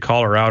if I should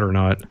call her out or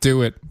not.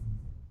 Do it.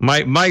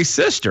 My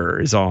sister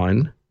is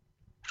on,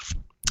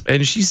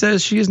 and she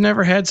says she has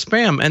never had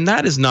spam, and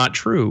that is not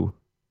true.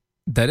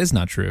 That is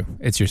not true.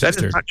 It's your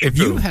sister. If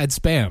you had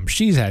spam,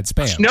 she's had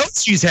spam. No,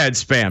 she's had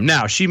spam.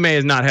 Now, she may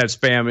have not had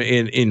spam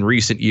in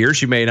recent years.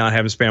 She may not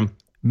have spam.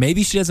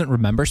 Maybe she doesn't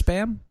remember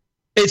spam?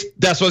 That's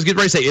what I was getting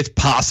ready to say. It's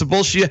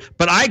possible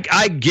but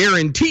I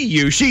guarantee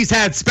you she's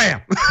had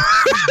spam.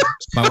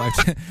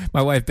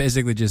 My wife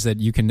basically just said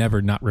you can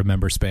never not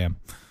remember spam.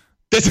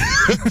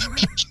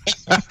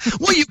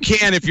 Well, you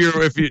can if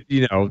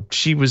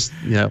she was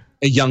a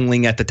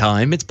youngling at the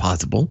time. It's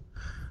possible.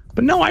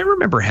 But no, I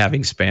remember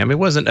having spam. It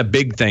wasn't a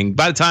big thing.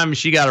 By the time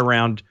she got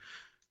around,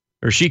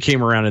 or she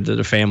came around into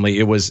the family,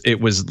 it was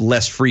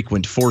less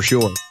frequent for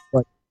sure.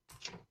 But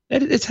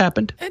it's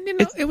happened. And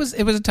it was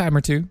a time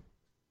or two.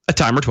 A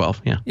time or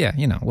 12, yeah. Yeah,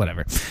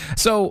 whatever.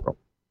 So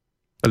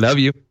I love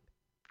you.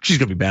 She's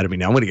gonna be mad at me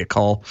now. I'm gonna get a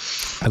call.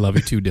 I love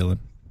you too, Dylan.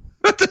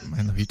 I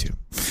love you too.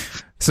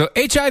 So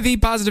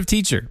HIV positive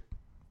teacher.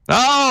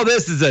 Oh,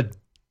 isn't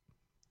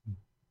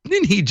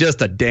he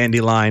just a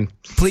dandelion?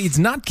 Pleads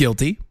not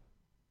guilty.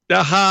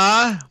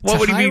 What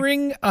would he be?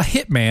 Hiring a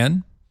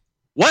hitman.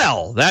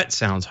 Well, that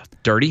sounds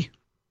dirty.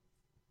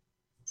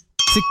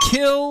 To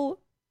kill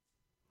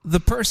the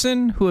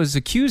person who has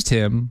accused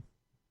him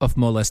of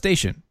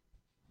molestation.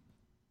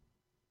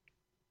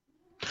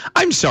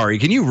 I'm sorry.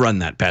 Can you run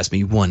that past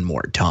me one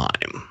more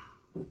time?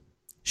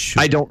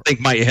 Sure. I don't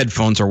think my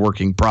headphones are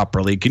working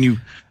properly. Can you?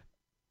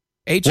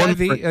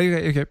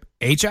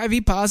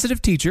 HIV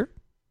positive teacher.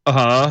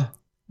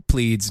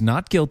 Pleads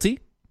not guilty.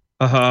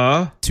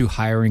 To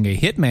hiring a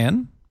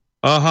hitman.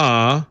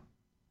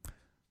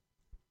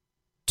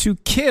 To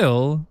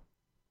kill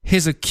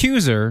his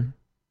accuser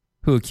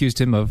who accused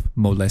him of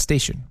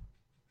molestation.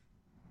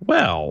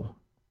 Well.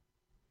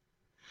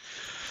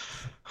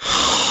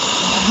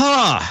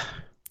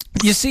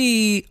 You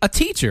see, a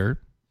teacher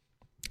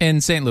in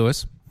St.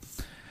 Louis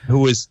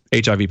Who is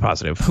HIV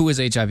positive? who is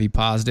HIV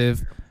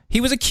positive,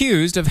 he was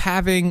accused of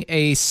having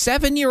a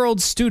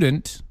 7-year-old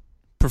student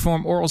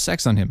perform oral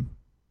sex on him.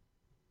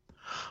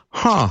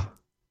 Huh.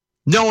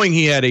 Knowing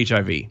he had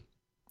HIV.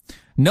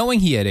 Knowing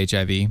he had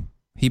HIV,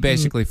 he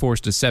basically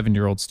forced a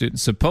 7-year-old student,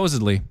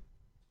 supposedly.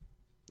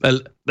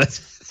 Hold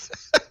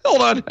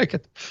on. I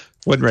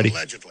wasn't ready.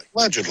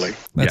 Allegedly.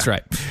 That's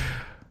right.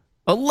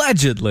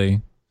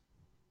 Allegedly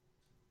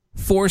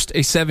forced a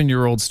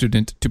 7-year-old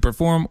student to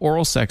perform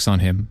oral sex on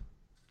him.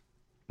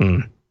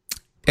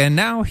 And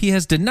now he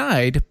has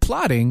denied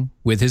plotting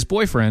with his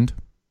boyfriend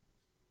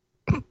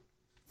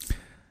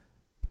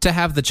to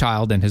have the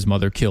child and his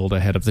mother killed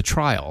ahead of the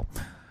trial.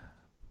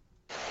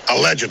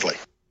 Allegedly.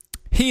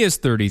 He is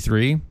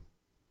 33.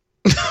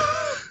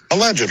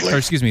 Allegedly. Or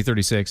excuse me,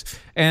 36.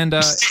 And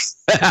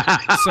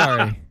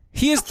sorry.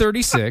 He is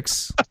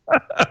 36.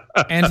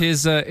 And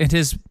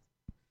his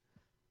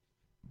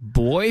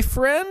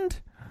boyfriend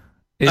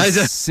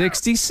is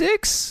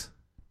 66?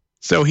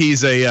 So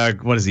he's a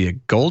what is he, a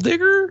gold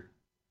digger?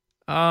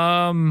 He's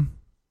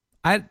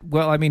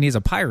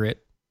a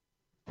pirate.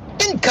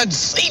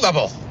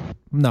 Inconceivable.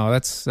 No,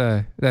 that's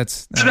You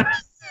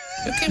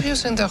keep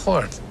using that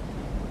word.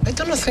 I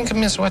don't think it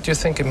means what you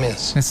think it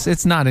means.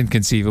 it's not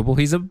inconceivable.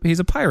 He's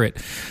a pirate.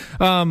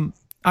 I'm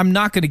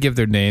not going to give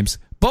their names.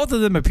 Both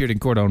of them appeared in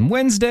court on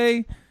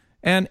Wednesday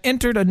and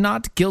entered a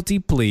not guilty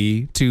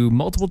plea to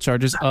multiple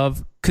charges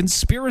of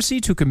conspiracy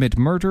to commit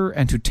murder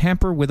and to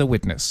tamper with a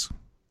witness.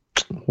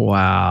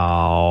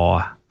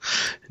 Wow.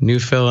 New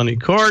felony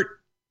court.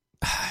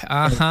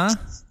 Uh-huh.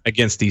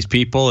 Against these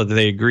people.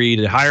 They agreed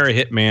to hire a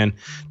hitman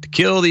to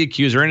kill the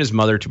accuser and his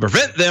mother to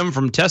prevent them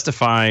from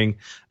testifying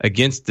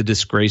against the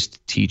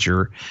disgraced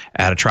teacher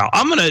at a trial.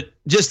 I'm going to,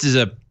 just as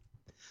a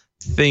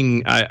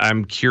thing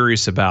I'm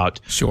curious about.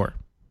 Sure.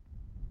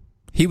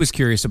 He was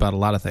curious about a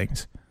lot of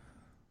things.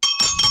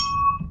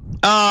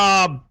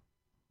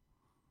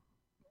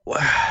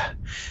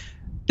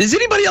 Does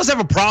anybody else have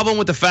a problem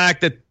with the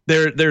fact that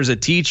there's a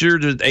teacher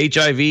with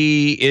HIV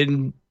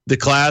in the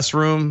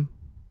classroom?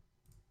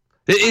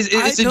 No.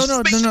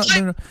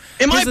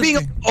 Am I being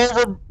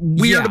over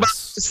weird about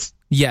this?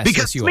 Yes,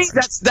 because you to me,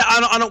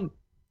 I don't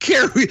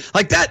care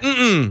like that.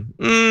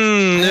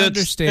 I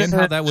understand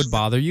how that would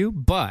bother you,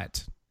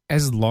 but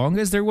as long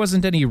as there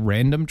wasn't any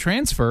random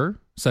transfer,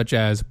 such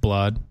as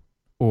blood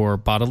or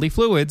bodily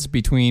fluids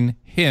between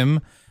him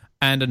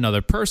and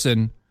another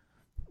person,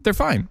 they're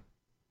fine.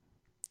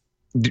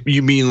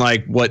 You mean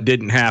like what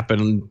didn't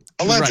happen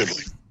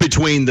Allegedly.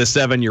 between the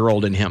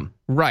 7-year-old and him?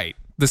 Right.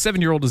 The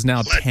 7-year-old is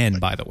now 10,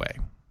 by the way.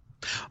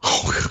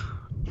 Oh.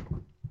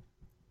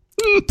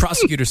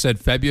 Prosecutor said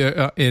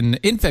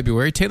in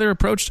February, Taylor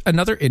approached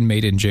another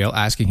inmate in jail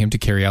asking him to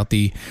carry out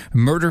the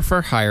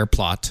murder-for-hire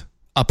plot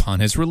upon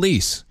his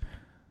release.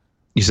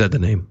 You said the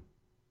name.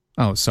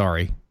 Oh,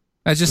 sorry.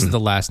 That's just the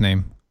last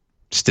name.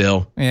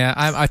 Still. Yeah,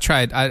 I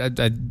tried. I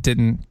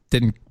didn't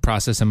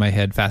process in my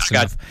head fast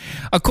enough.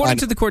 According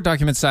to the court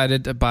document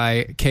cited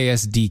by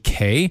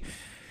KSDK,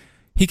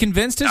 he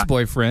convinced his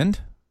boyfriend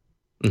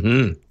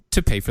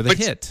to pay for the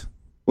hit.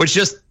 Which,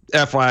 just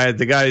FYI,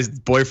 the guy's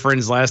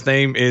boyfriend's last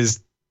name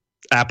is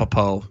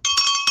apropos.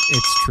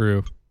 It's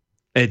true.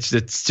 It's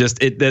just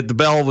the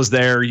bell was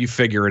there. You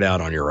figure it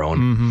out on your own.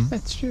 Mm-hmm.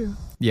 That's true.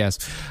 Yes.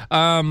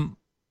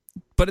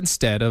 But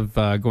instead of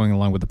going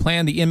along with the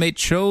plan, the inmate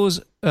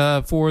chosen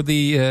for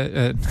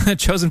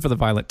the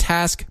violent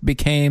task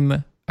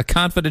became a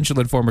confidential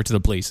informer to the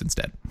police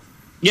instead.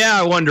 Yeah,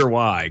 I wonder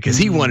why. Because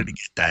he wanted to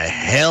get the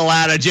hell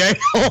out of jail.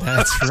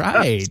 That's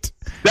right.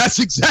 That's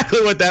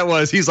exactly what that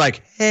was. He's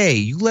like, hey,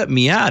 you let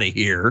me out of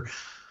here,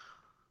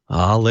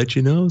 I'll let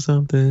you know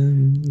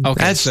something.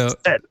 Okay,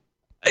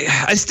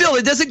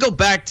 it doesn't go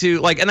back to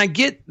like, and I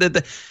get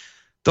that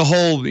the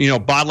whole,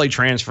 bodily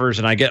transfers,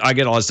 and I get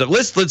all that stuff.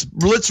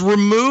 Let's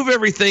remove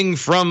everything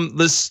from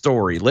this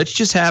story. Let's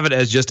just have it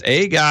as just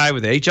a guy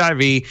with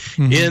HIV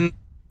in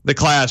the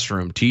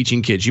classroom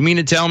teaching kids. You mean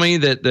to tell me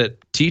that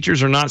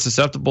teachers are not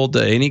susceptible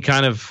to any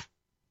kind of?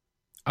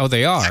 Oh,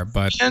 they are,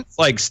 but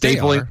like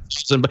stapling.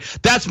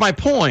 That's my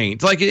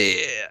point. Like,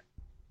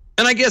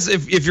 and I guess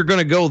if you're going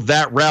to go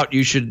that route,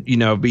 you should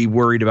be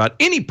worried about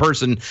any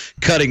person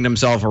cutting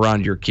themselves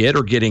around your kid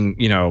or getting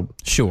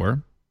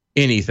sure.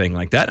 anything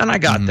like that. And I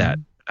got that.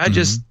 I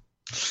just,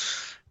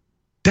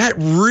 that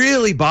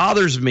really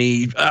bothers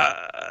me.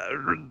 I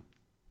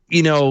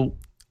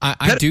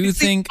do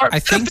think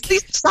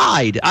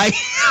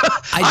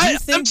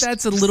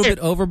that's a little bit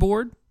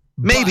overboard.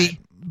 Maybe.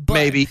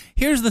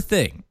 Here's the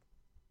thing.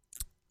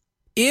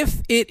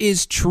 If it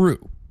is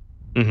true,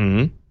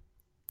 because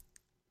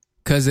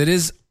it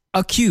is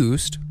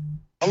accused.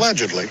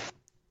 Allegedly.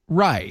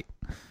 Right.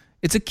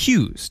 It's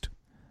accused.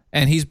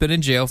 And he's been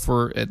in jail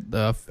for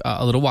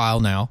a little while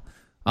now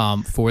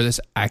for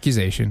this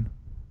accusation.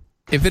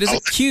 If it is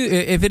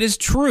if it is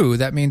true,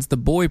 that means the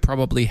boy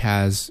probably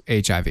has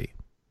HIV.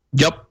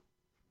 Yep.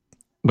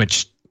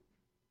 Which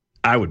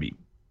I would be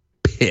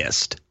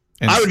pissed.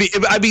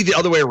 I'd be the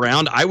other way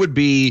around. I would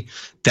be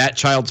that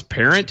child's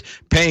parent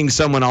paying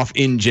someone off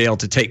in jail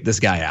to take this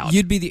guy out.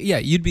 You'd be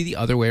the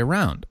other way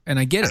around, and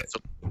I get it.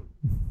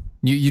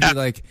 You'd be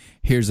like,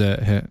 here's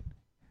a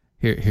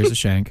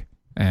shank,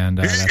 and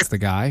that's the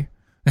guy.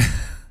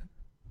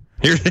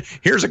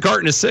 Here's a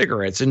carton of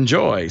cigarettes.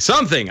 Enjoy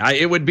something.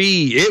 It would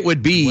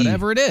be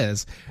whatever it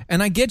is,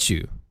 and I get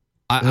you.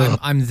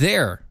 I'm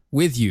there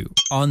with you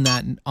on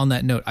that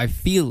note. I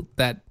feel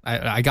that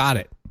I got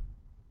it.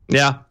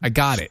 Yeah, I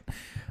got it.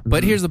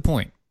 But here's the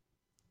point.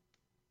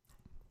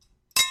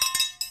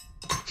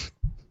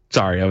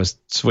 Sorry, I was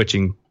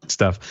switching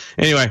stuff.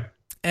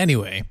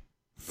 Anyway,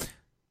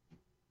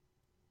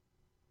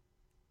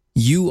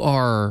 you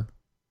are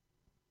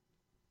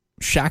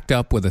shacked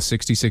up with a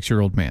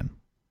 66-year-old man.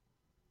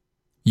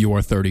 You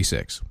are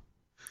 36.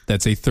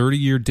 That's a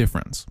 30-year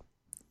difference.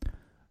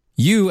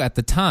 You, at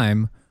the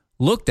time,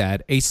 looked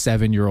at a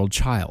 7-year-old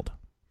child.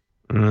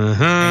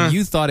 And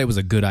you thought it was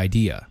a good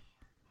idea.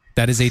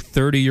 That is a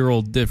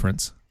 30-year-old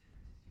difference.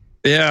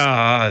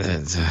 Yeah.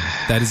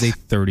 That is a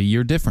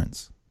 30-year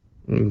difference.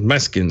 My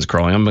skin's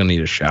crawling. I'm going to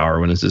need a shower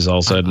when this is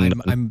all said and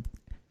done.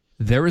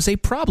 There is a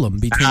problem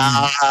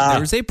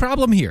there is a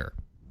problem here.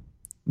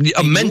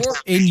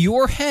 In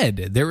your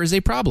head, there is a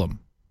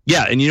problem.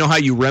 Yeah, and you know how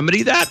you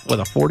remedy that? With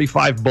a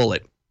 .45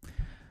 bullet.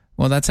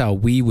 Well, that's how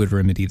we would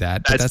remedy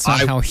that, but that's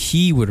not how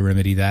he would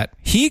remedy that.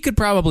 He could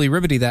probably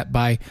remedy that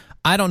by,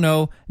 I don't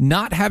know,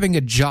 not having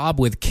a job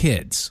with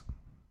kids.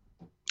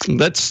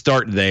 Let's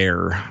start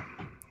there.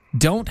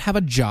 Don't have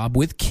a job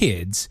with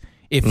kids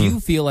if you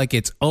feel like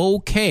it's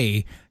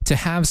okay to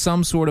have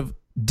some sort of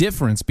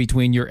difference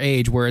between your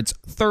age where it's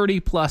 30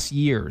 plus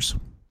years.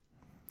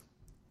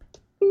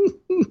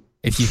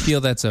 If you feel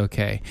that's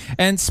okay.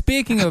 And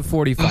speaking of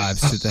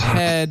 45s to the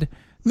head,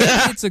 maybe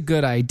it's a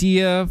good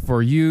idea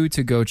for you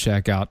to go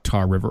check out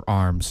Tar River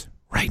Arms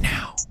right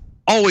now.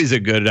 Always a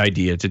good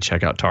idea to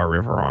check out Tar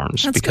River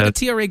Arms. Let's go to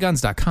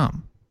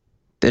traguns.com.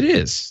 It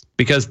is.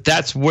 Because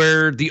that's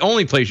where the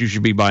only place you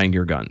should be buying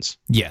your guns.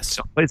 Yes. It's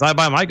the place I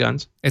buy my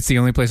guns. It's the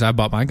only place I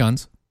bought my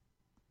guns.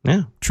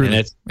 Yeah.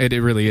 Truly. It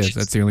really is.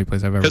 That's the only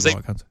place I've ever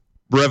bought guns.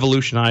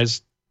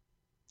 Revolutionized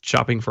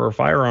shopping for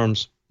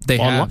firearms. They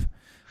have.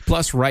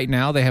 Plus, right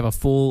now, they have a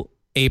full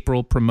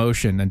April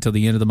promotion until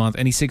the end of the month.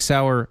 Any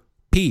 6-hour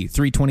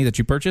P320 that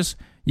you purchase,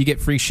 you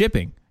get free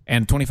shipping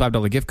and a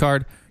 $25 gift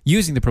card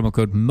using the promo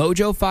code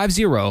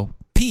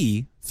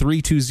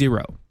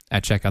MOJO50P320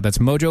 at checkout. That's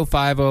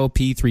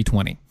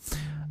MOJO50P320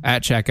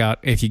 at checkout.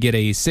 If you get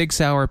a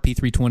 6-hour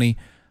P320,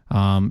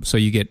 so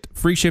you get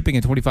free shipping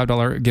and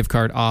 $25 gift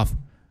card off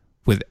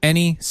with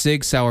any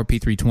 6-hour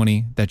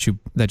P320 that you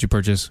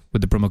purchase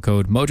with the promo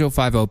code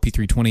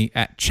MOJO50P320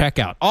 at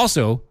checkout.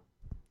 Also,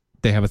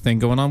 they have a thing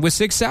going on with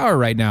 6 Hour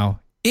right now.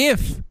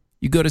 If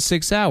you go to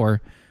 6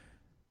 Hour,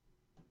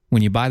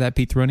 when you buy that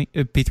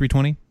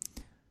P320,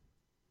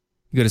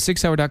 you go to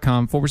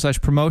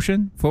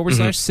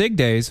 6hour.com/promotion/SIG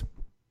days,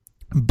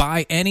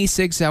 buy any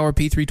 6 Hour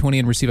P320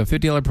 and receive a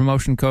 $50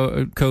 promotion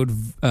code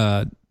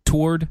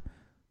toward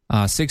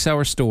 6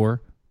 Hour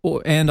store,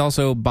 and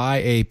also buy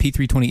a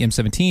P320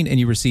 M17 and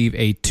you receive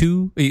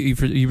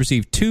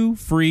two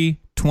free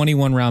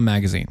 21-round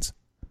magazines.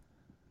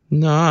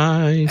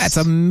 Nice. That's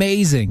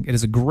amazing. It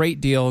is a great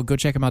deal. Go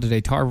check them out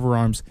today. Tar River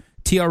Arms,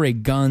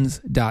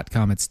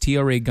 traguns.com. It's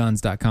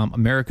traguns.com,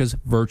 America's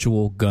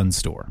virtual gun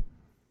store.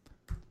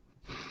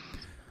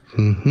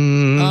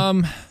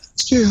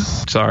 It's true.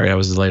 Sorry, I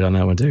was late on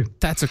that one too.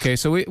 That's okay.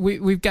 So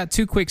we've got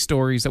two quick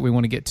stories that we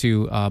want to get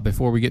to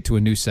before we get to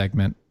a new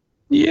segment.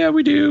 Yeah,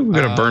 we do.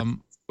 We're gonna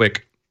burn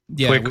quick.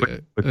 Yeah,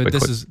 quick.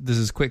 This is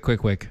quick. Very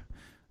quick.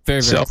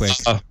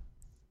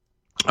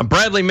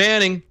 Bradley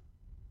Manning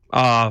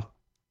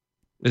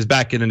is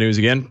back in the news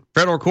again.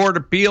 Federal Court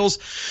of Appeals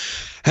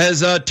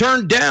has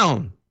turned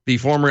down the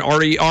former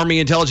Army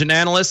intelligence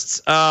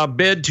analyst's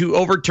bid to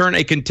overturn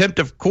a contempt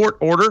of court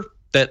order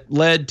that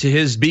led to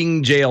his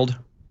being jailed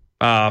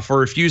for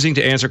refusing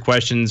to answer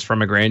questions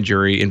from a grand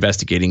jury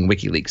investigating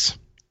WikiLeaks.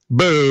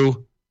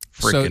 Boo.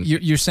 So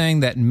you're saying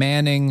that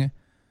Manning,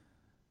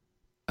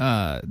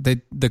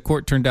 the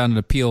court turned down an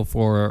appeal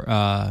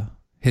for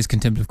his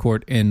contempt of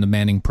court in the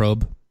Manning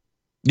probe?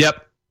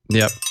 Yep.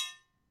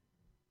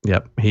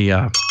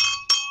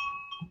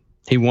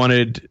 He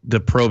wanted the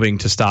probing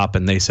to stop,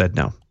 and they said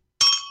no.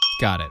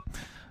 Got it.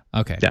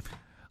 Okay. Yeah.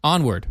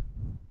 Onward.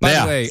 By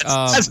the way,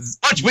 as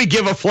much we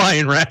give a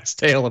flying rat's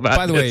tail about.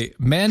 By the way,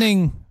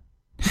 Manning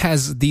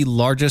has the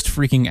largest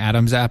freaking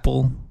Adam's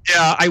apple.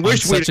 Yeah, I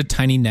wish such a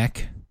tiny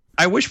neck.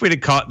 I wish we'd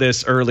have caught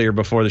this earlier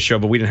before the show,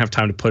 but we didn't have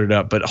time to put it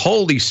up. But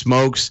holy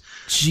smokes,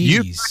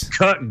 you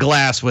cut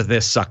glass with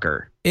this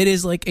sucker. It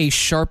is like a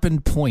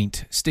sharpened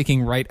point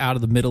sticking right out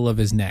of the middle of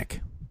his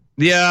neck.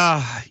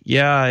 Yeah,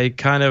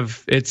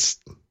 it's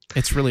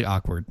really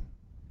awkward.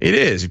 It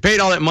is. You paid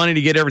all that money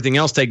to get everything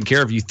else taken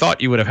care of. You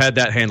thought you would have had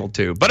that handled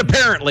too. But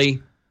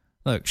apparently...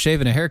 Look,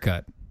 shaving a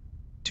haircut.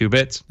 2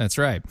 bits. That's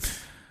right.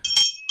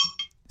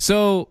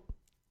 So,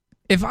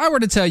 If I were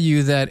to tell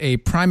you that a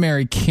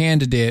primary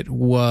candidate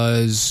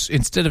was,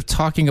 instead of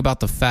talking about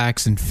the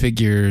facts and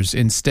figures,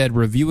 instead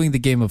reviewing the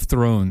Game of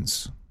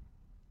Thrones,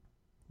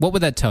 what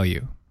would that tell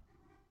you?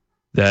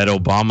 That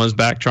Obama's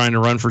back trying to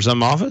run for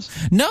some office?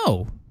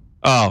 No.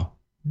 Oh.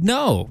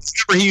 No.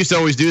 Remember he used to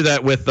always do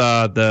that with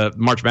the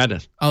March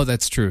Madness. Oh,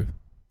 that's true.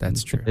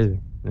 That's true.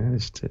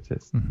 That's true.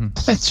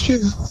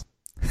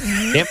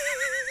 Yep.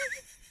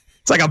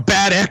 It's like a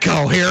bad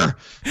echo here.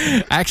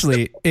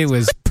 Actually, it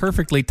was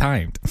perfectly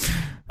timed.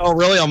 Oh,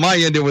 really? On my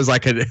end, it was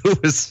like a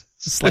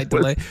slight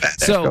delay.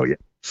 So,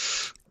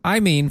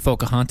 I mean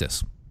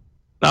Pocahontas.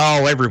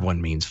 Oh,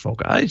 everyone means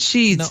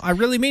Pocahontas. No, I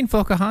really mean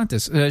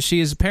Pocahontas.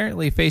 She is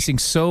apparently facing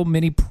so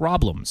many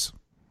problems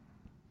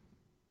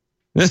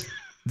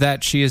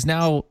that she is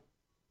now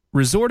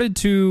resorted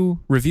to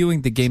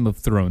reviewing the Game of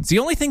Thrones. The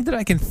only thing that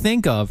I can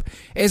think of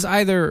is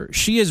either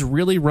she is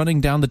really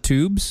running down the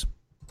tubes,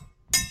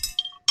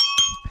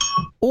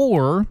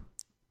 or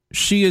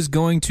she is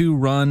going to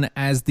run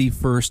as the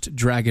first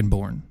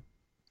Dragonborn.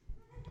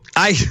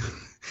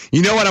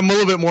 You know what? I'm a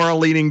little bit more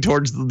leaning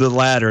towards the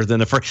latter than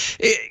the first.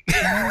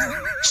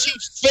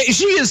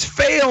 She has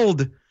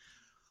failed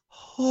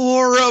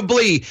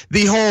horribly.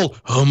 The whole,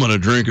 I'm going to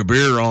drink a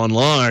beer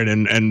online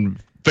and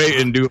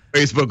do a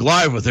Facebook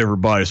Live with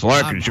everybody. So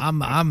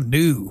I'm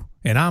new,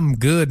 and I'm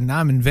good, and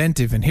I'm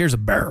inventive, and here's a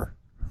bear.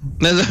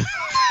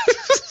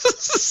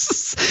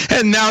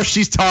 And now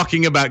she's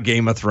talking about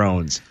Game of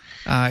Thrones.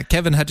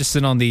 Kevin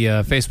Hutchison on the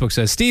Facebook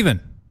says,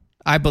 Steven,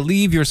 I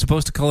believe you're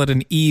supposed to call it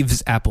an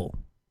Eve's apple.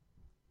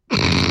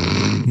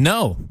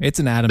 No, it's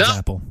an Adam's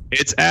apple.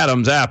 It's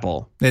Adam's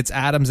apple. It's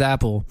Adam's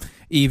apple.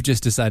 Eve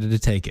just decided to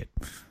take it.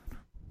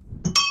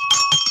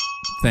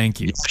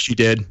 Thank you. Yes, she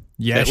did.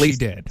 Yes, she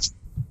did.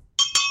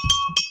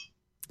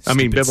 I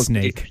mean,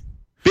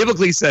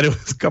 biblically said it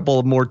was a couple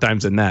of more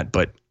times than that,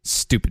 but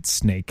stupid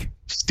snake.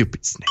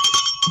 Stupid snake.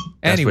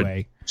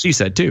 Anyway, she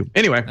said too.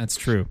 Anyway, that's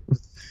true.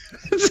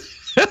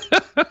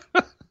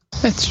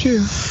 That's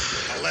true.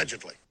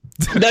 Allegedly.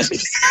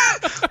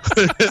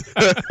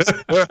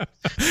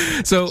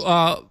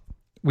 So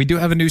we do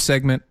have a new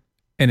segment,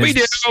 and we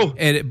do.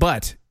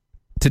 But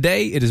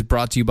today it is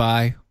brought to you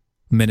by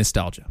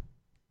Ministalgia.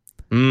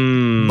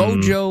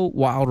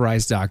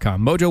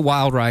 MojoWildRice.com.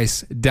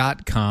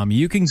 MojoWildRice.com.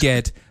 You can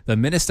get the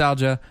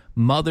Ministalgia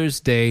Mother's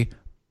Day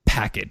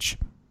package.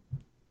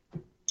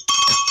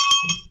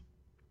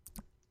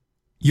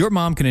 Your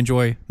mom can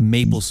enjoy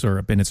maple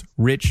syrup in its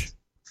rich,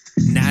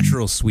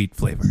 natural sweet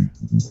flavor,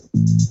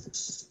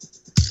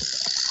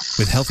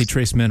 with healthy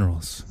trace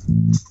minerals,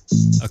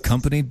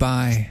 accompanied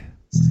by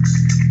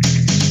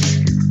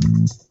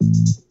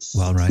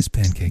wild rice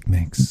pancake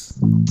mix.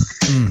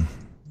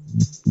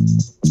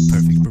 It's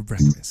perfect for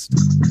breakfast.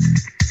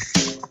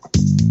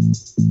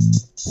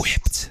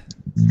 Whipped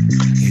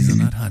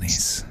hazelnut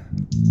honeys.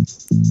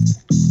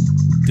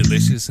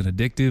 Delicious and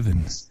addictive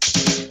and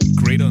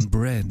great on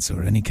breads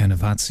or any kind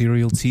of hot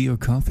cereal, tea, or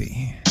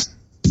coffee.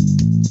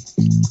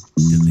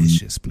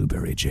 Delicious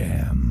blueberry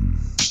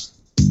jam.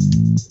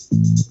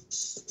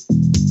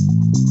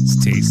 It's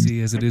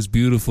tasty as it is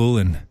beautiful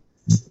and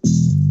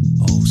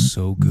oh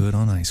so good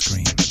on ice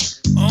cream.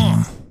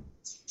 Oh.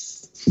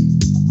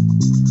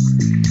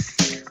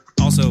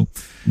 Also,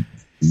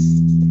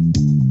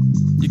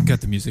 you can cut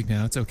the music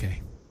now. It's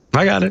okay.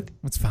 I got it.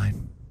 It's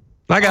fine.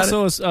 I got it.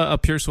 Also, a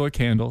pure soy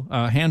candle,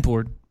 hand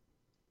poured,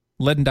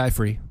 lead and dye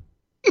free,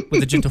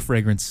 with a gentle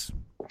fragrance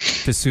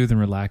to soothe and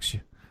relax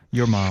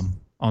your mom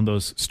on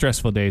those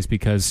stressful days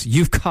because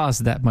you've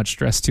caused that much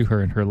stress to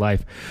her in her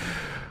life.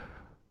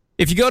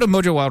 If you go to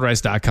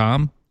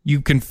MojoWildRice.com,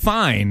 you can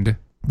find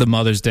the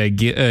Mother's Day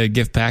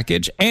gift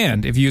package,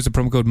 and if you use the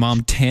promo code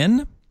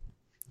MOM10,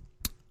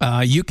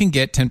 you can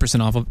get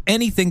 10% off of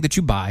anything that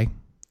you buy,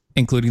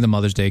 including the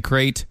Mother's Day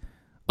crate,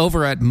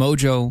 over at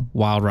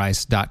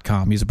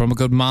MojoWildRice.com. Use the promo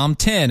code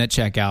MOM10 at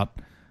checkout,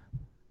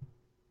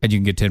 and you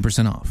can get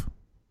 10% off.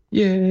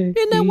 Yay.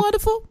 Isn't that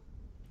wonderful?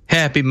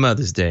 Happy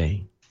Mother's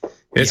Day.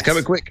 It's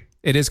coming quick.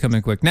 It is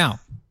coming quick.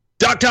 Now,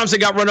 Doc Thompson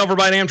got run over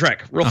by an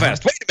Amtrak real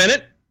fast. Wait a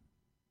minute.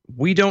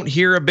 We don't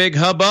hear a big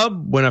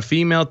hubbub when a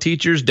female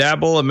teacher's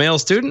dabble a male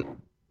student.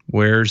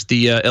 Where's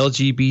the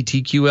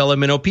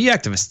LGBTQLMNOP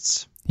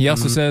activists? He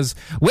also says,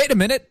 wait a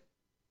minute.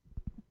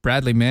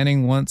 Bradley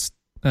Manning wants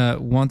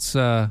witch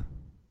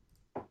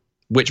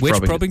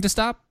probing to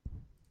stop?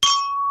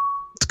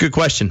 It's a good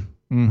question.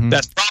 Mm-hmm.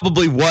 That's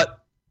probably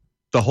what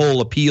the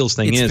whole appeals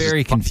thing is. It's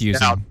very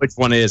confusing. Which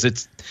one is?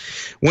 It's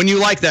when you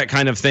like that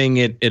kind of thing,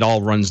 it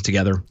all runs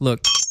together.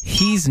 Look,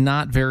 he's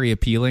not very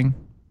appealing.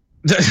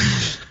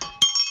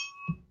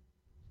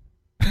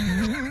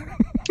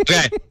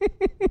 Okay.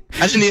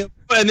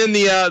 And then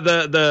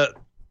the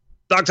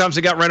Doc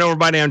Thompson got run over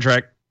by an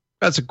Amtrak.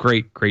 That's a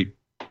great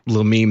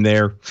little meme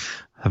there.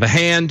 Have a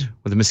hand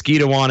with a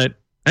mosquito on it.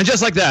 And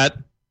just like that,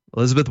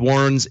 Elizabeth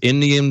Warren's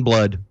Indian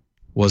blood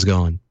was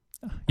gone.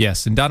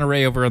 Yes, and Donna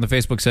Ray over on the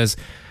Facebook says,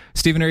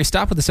 Stephen Airy,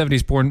 stop with the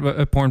 70s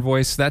porn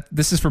voice.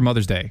 This is for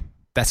Mother's Day.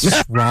 That's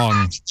just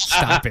wrong.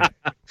 Stop it.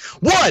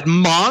 What?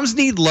 Moms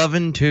need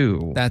loving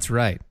too. That's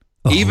right.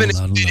 Even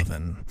lot of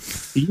loving.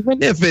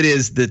 Even if it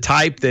is the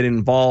type that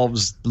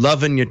involves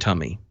loving your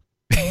tummy.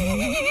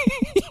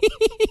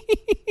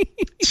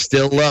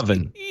 Still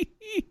loving.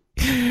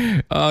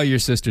 Oh, your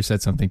sister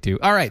said something too.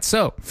 All right,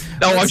 so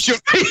I'm sure.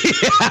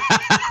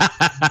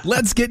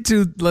 let's get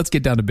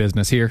down to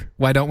business here.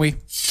 Why don't we?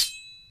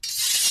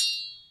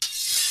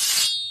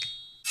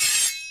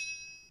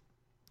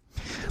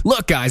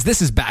 Look, guys,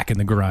 this is back in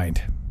the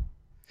grind.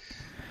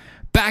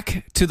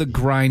 Back to the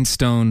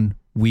grindstone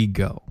we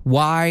go.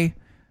 Why?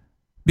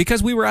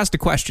 Because we were asked a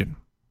question.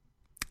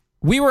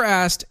 We were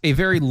asked a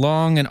very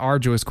long and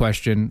arduous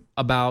question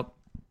about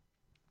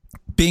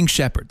being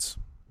shepherds.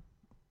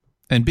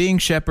 And being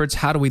shepherds,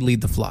 how do we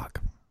lead the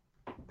flock?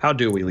 How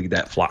do we lead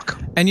that flock?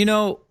 And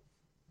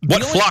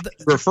what flock are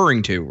you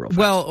referring to? Real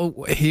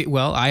fast?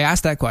 Well, I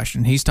asked that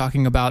question. He's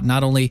talking about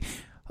not only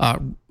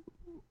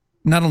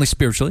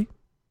spiritually,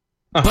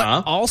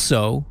 but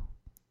also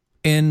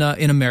in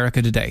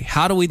America today.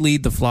 How do we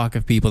lead the flock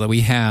of people that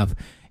we have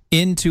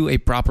into a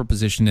proper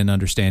position and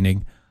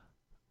understanding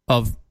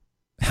of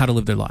how to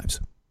live their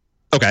lives?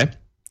 Okay.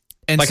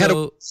 And like, how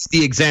to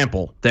the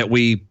example that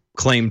we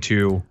claim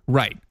to,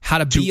 right? How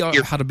to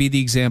be the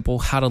example,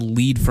 how to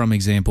lead from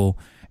example,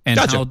 and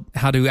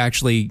how to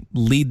actually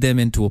lead them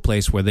into a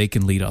place where they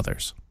can lead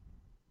others.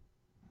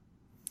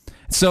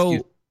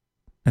 So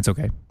that's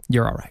okay.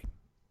 You're all right.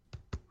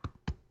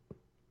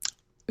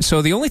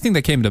 So the only thing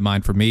that came to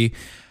mind for me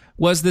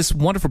was this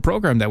wonderful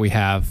program that we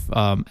have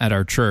at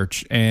our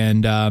church,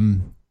 and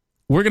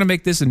we're going to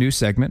make this a new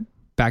segment,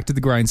 Back to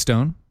the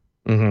Grindstone.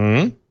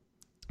 Mm-hmm.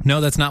 No,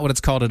 that's not what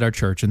it's called at our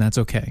church, and that's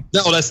okay.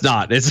 No, that's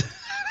not. It's.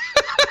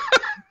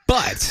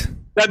 But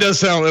that does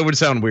sound. It would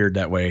sound weird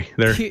that way.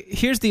 There.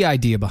 Here's the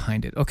idea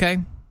behind it. Okay,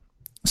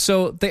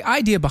 so the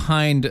idea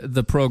behind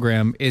the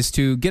program is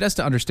to get us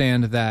to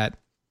understand that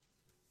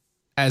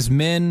as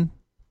men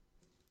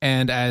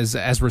and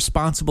as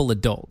responsible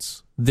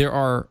adults, there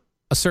are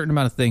a certain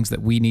amount of things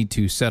that we need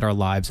to set our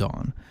lives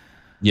on.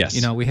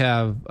 Yes. We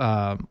have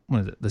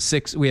what is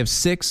it? We have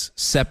 6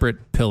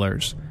 separate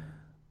pillars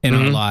in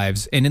our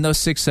lives, and in those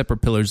 6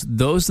 separate pillars,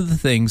 those are the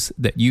things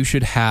that you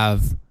should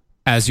have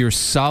as your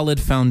solid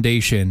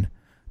foundation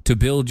to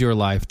build your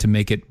life, to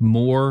make it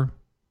more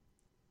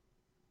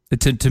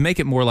to make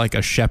it more like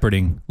a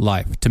shepherding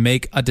life, to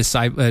make a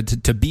disciple,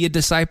 to be a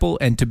disciple,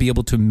 and to be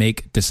able to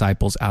make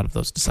disciples out of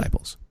those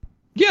disciples.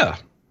 Yeah,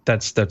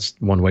 that's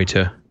one way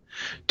to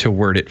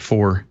word it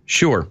for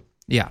sure.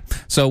 Yeah.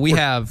 So we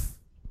have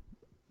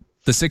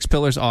the 6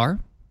 pillars are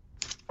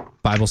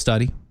Bible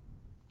study,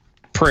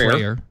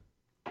 prayer,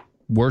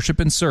 worship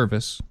and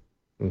service,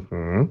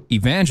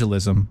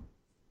 evangelism,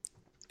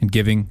 and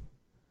giving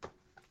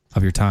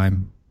of your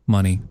time,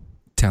 money,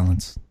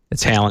 talents,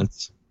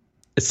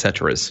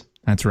 etc.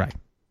 That's right.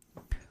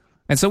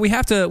 And so we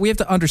have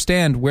to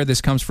understand where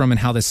this comes from and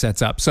how this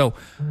sets up. So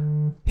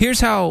here's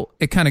how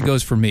it kind of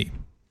goes for me.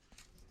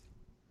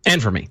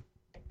 And for me.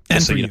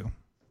 And for you.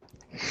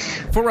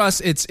 For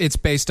us, it's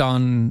based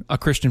on a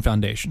Christian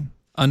foundation,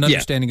 an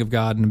understanding of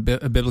God and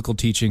biblical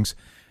teachings,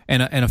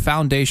 and a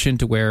foundation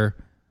to where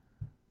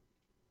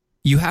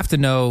you have to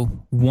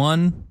know,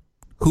 one,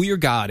 who your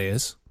God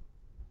is,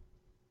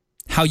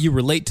 how you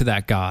relate to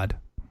that God.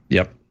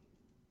 Yep.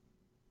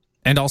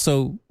 And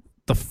also,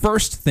 the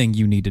first thing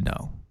you need to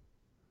know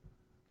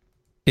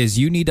is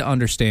you need to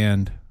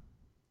understand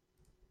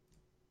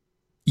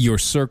your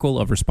circle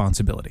of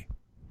responsibility.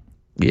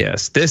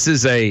 Yes, this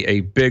is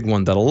a big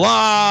one that a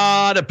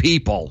lot of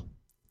people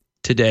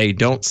today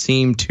don't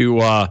seem to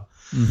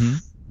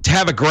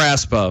have a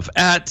grasp of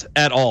at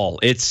all.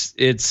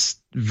 It's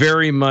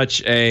very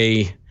much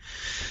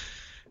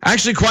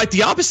actually quite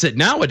the opposite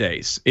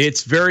nowadays.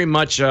 It's very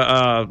much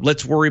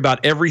let's worry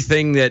about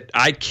everything that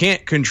I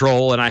can't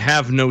control and I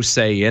have no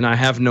say in, I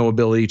have no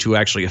ability to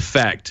actually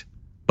affect,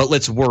 but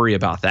let's worry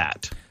about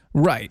that.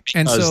 Right.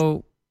 And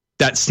so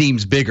that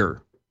seems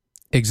bigger.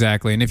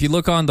 Exactly. And if you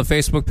look on the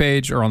Facebook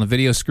page or on the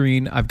video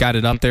screen, I've got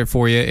it up there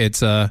for you.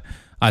 It's I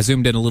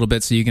zoomed in a little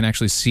bit so you can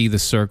actually see the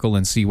circle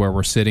and see where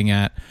we're sitting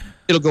at.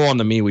 It'll go on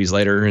the MeWe's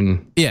later,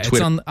 and yeah,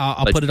 Twitter. It's on.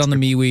 I'll put it on the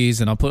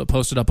MeWe's, and I'll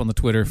post it up on the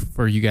Twitter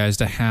for you guys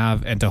to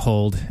have and to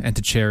hold and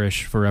to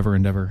cherish forever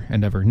and ever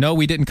and ever. No,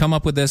 we didn't come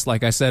up with this.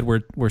 Like I said,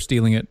 we're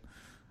stealing it.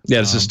 Yeah,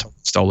 this is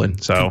stolen.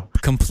 So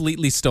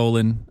completely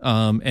stolen,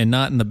 and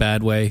not in the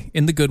bad way,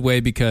 in the good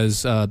way,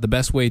 because the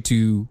best way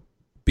to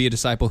be a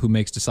disciple who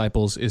makes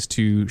disciples is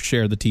to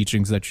share the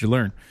teachings that you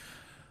learn.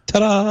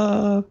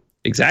 Ta-da!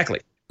 Exactly.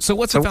 So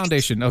what's a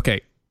foundation?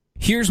 Okay,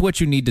 here's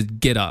what you need to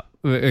get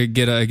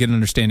an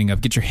understanding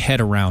of, get your head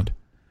around.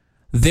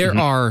 There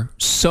are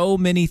so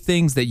many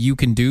things that you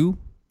can do,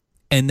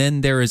 and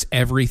then there is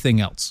everything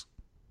else.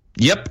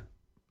 Yep.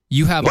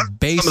 You have a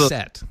base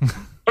set.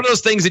 What are those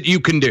things that you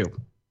can do?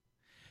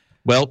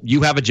 Well,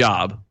 you have a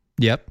job.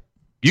 Yep.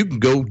 You can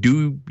go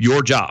do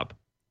your job,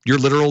 your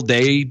literal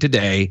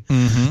day-to-day,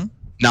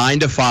 9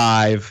 to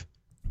 5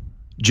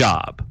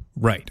 job.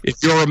 Right.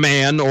 If you're a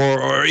man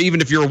or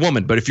even if you're a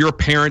woman, but if you're a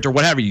parent or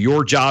whatever,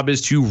 your job is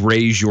to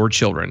raise your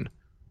children.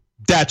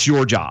 that's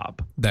your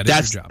job.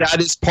 That's your job.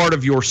 That is part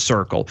of your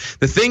circle.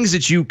 The things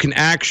that you can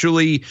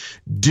actually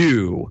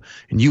do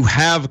and you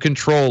have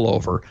control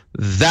over,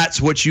 that's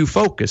what you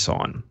focus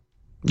on.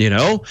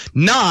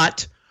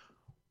 Not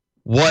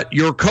what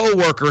your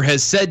coworker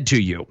has said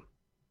to you,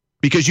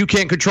 because you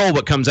can't control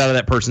what comes out of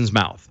that person's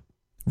mouth.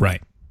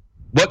 Right.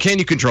 What can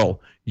you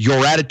control?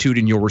 Your attitude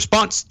and your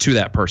response to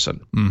that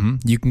person. Mm-hmm.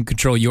 You can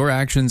control your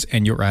actions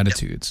and your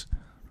attitudes.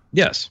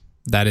 Yes.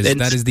 That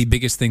is the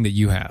biggest thing that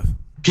you have.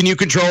 Can you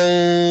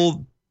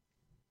control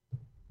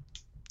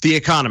the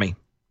economy?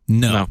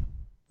 No,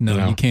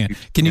 you can't.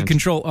 Can you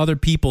control other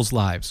people's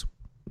lives?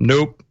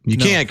 Nope, you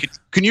can't.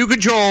 Can you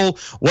control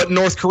what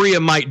North Korea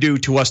might do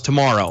to us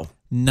tomorrow?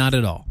 Not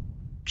at all.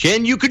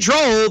 Can you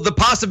control the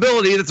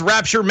possibility that the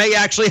rapture may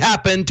actually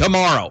happen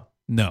tomorrow?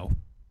 No.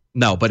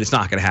 No, but it's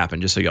not going to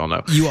happen, just so y'all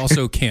know. You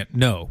also can't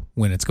know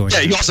when it's going to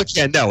happen. You also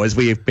can't know, as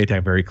we've made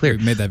that very clear.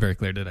 We made that very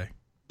clear today.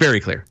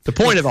 Very clear. The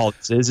point of all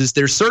this is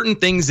there's certain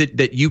things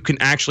that you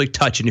can actually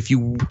touch, and if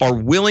you are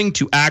willing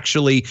to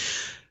actually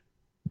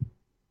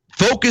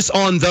focus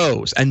on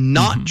those and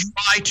not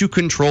try to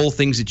control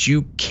things that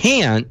you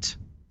can't,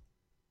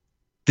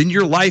 then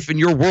your life and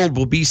your world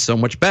will be so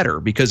much better.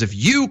 Because if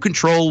you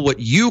control what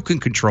you can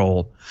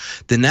control,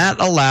 then that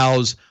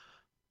allows,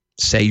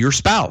 say, your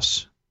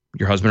spouse,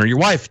 your husband or your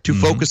wife, to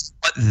focus on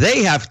what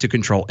they have to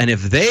control. And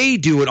if they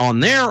do it on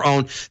their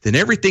own, then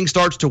everything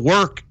starts to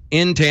work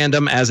in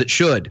tandem as it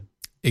should.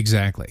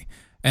 Exactly.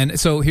 And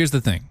so here's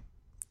the thing.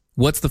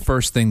 What's the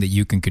first thing that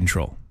you can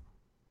control?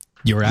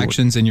 Your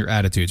actions and your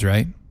attitudes,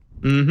 right?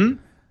 Mm-hmm.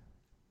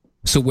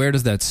 So where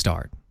does that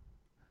start?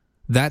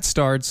 That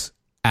starts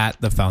at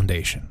the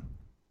foundation.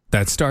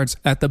 That starts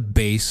at the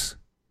base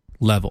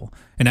level.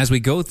 And as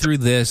we go through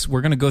this,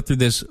 we're going to go through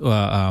this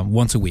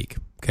once a week.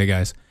 Okay,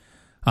 guys?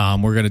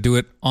 We're going to do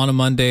it on a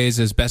Mondays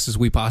as best as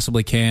we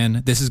possibly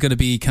can. This is going to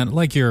be kind of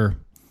like your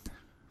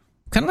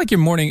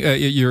morning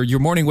your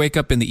morning wake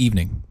up in the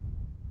evening.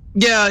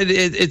 Yeah,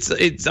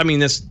 it's. I mean,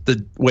 that's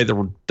the way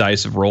the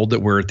dice have rolled, that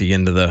we're at the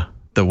end of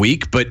the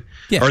week,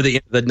 or the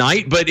end of the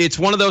night. But it's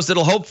one of those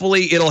that'll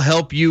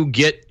help you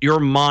get your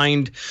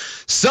mind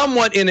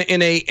somewhat in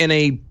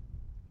a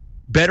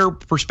better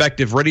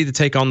perspective, ready to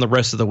take on the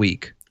rest of the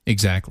week.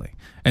 Exactly.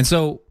 And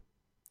so,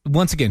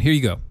 once again, here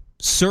you go.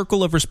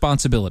 Circle of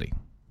responsibility.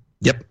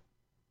 Yep.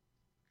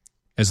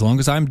 As long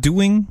as I'm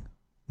doing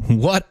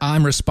what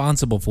I'm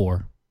responsible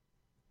for,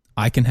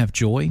 I can have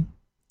joy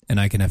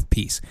and I can have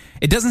peace.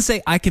 It doesn't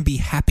say I can be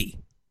happy.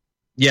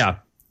 Yeah.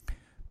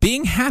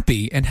 Being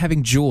happy and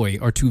having joy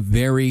are two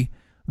very,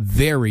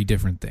 very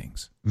different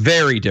things.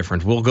 Very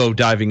different. We'll go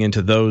diving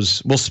into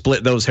those. We'll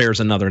split those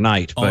hairs another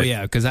night. Oh,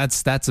 yeah, because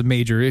that's a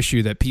major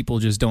issue that people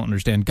just don't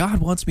understand. God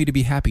wants me to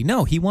be happy.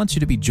 No, he wants you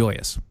to be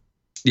joyous.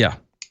 Yeah.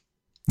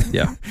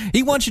 Yeah.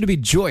 He wants you to be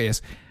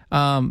joyous.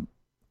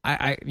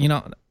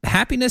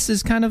 Happiness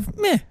is kind of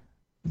meh.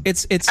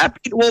 It's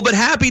happy, but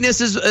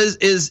happiness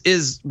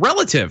is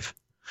relative.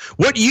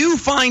 What you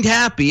find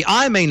happy,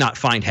 I may not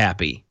find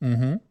happy.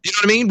 Mm-hmm. You know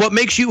what I mean? What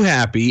makes you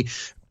happy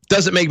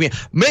doesn't make me.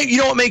 You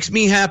know what makes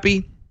me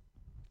happy?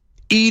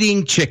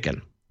 Eating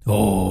chicken.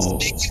 Oh, does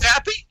it make you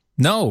happy?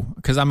 No,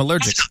 because I'm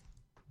allergic.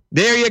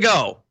 There you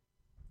go.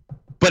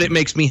 But it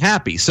makes me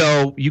happy.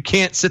 So you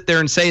can't sit there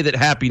and say that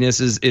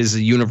happiness is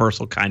a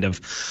universal kind of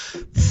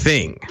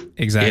thing.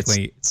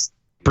 Exactly. It's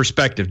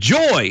perspective.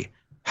 Joy,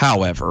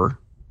 however,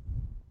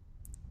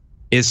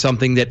 is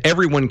something that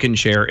everyone can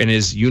share and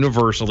is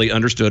universally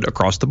understood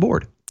across the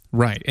board.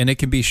 Right. And it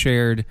can be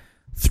shared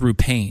through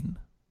pain,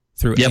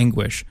 through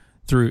anguish,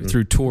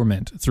 through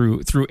torment,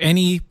 through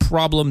any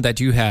problem that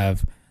you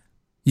have.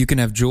 You can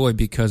have joy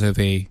because of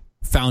a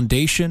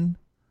foundation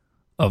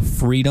of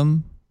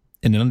freedom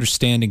and an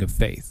understanding of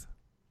faith.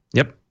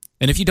 Yep.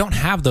 And if you don't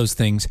have those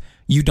things,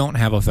 you don't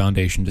have a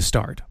foundation to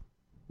start.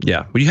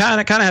 Yeah. Well, you kind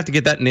of have to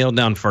get that nailed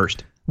down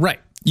first. Right.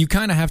 You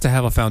kind of have to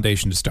have a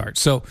foundation to start.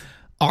 So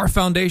our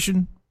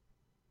foundation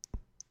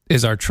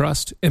is our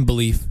trust and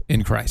belief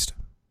in Christ.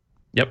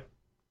 Yep.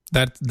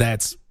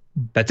 That's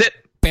it.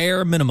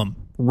 Bare minimum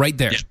right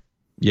there.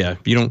 Yeah.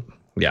 You don't.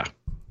 Yeah.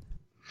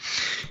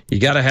 You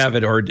got to have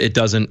it or it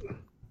doesn't.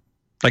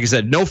 Like I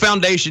said, no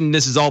foundation.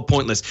 This is all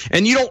pointless.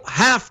 And you don't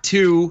have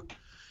to.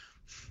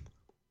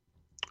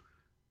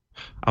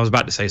 I was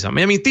about to say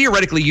something. I mean,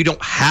 theoretically, you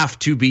don't have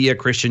to be a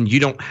Christian. You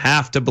don't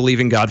have to believe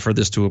in God for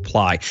this to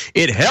apply.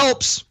 It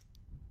helps.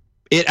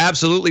 It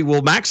absolutely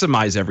will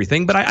maximize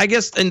everything. But I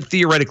guess, and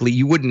theoretically,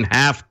 you wouldn't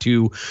have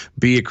to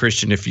be a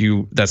Christian if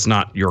that's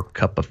not your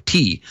cup of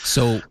tea.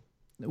 So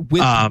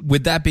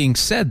with that being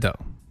said, though.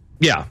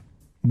 Yeah.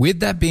 With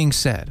that being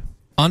said,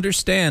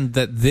 understand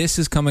that this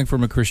is coming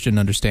from a Christian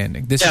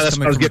understanding. This is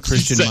coming from a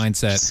Christian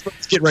mindset.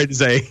 Let's get ready to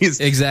say.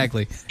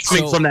 Exactly.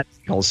 Coming from that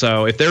angle.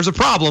 So if there's a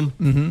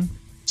problem,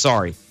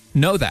 sorry.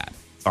 Know that.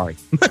 Sorry.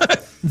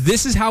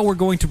 This is how we're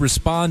going to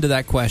respond to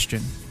that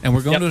question. And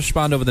we're going to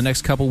respond over the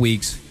next couple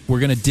weeks. We're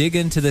going to dig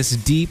into this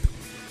deep.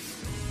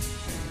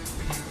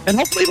 And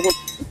hopefully it'll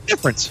make a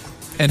difference.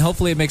 And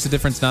hopefully it makes a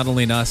difference not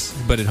only in us,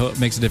 but it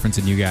makes a difference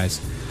in you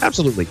guys.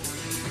 Absolutely.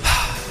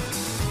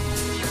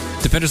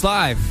 Defenders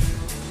Live,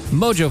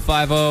 Mojo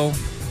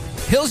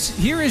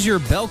 50. Here is your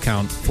bell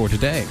count for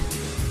today.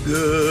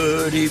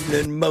 Good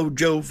evening,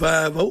 Mojo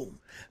 50.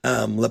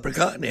 I'm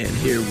Leprechaun, and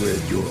here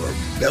with your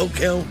bell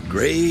count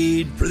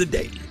grade for the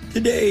day.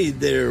 Today,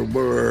 there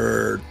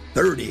were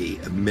 30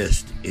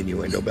 missed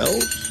innuendo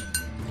bells,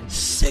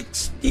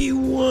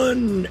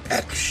 61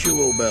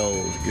 actual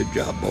bells. Good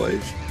job,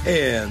 boys.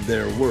 And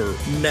there were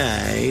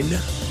 9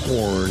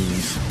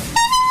 horns.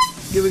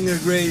 Giving a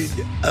grade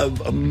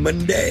of a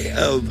Monday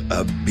of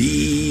a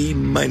B-.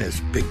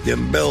 Pick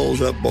them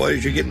bells up,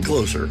 boys. You're getting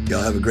closer.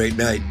 Y'all have a great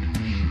night.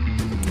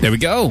 There we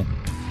go.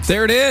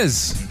 There it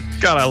is.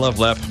 God, I love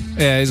Lep.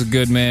 Yeah, he's a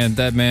good man.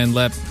 That man,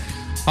 Lep.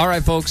 All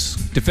right, folks.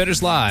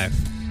 Defenders Live.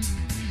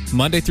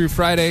 Monday through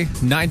Friday,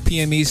 9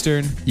 p.m.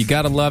 Eastern. You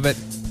got to love it.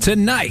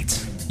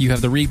 Tonight, you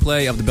have the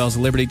replay of the Bells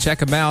of Liberty. Check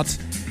them out.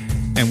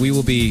 And we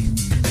will be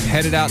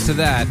headed out to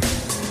that.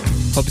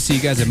 Hope to see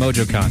you guys at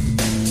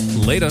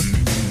MojoCon. Later.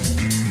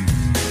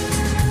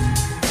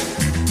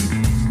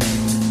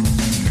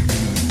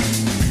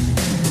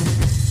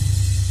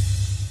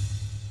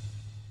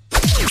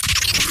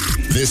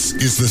 This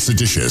is the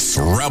seditious,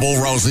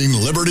 rabble-rousing,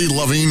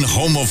 liberty-loving,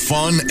 home of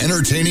fun,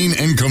 entertaining,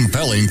 and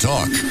compelling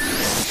talk.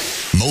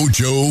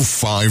 Mojo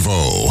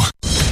 50.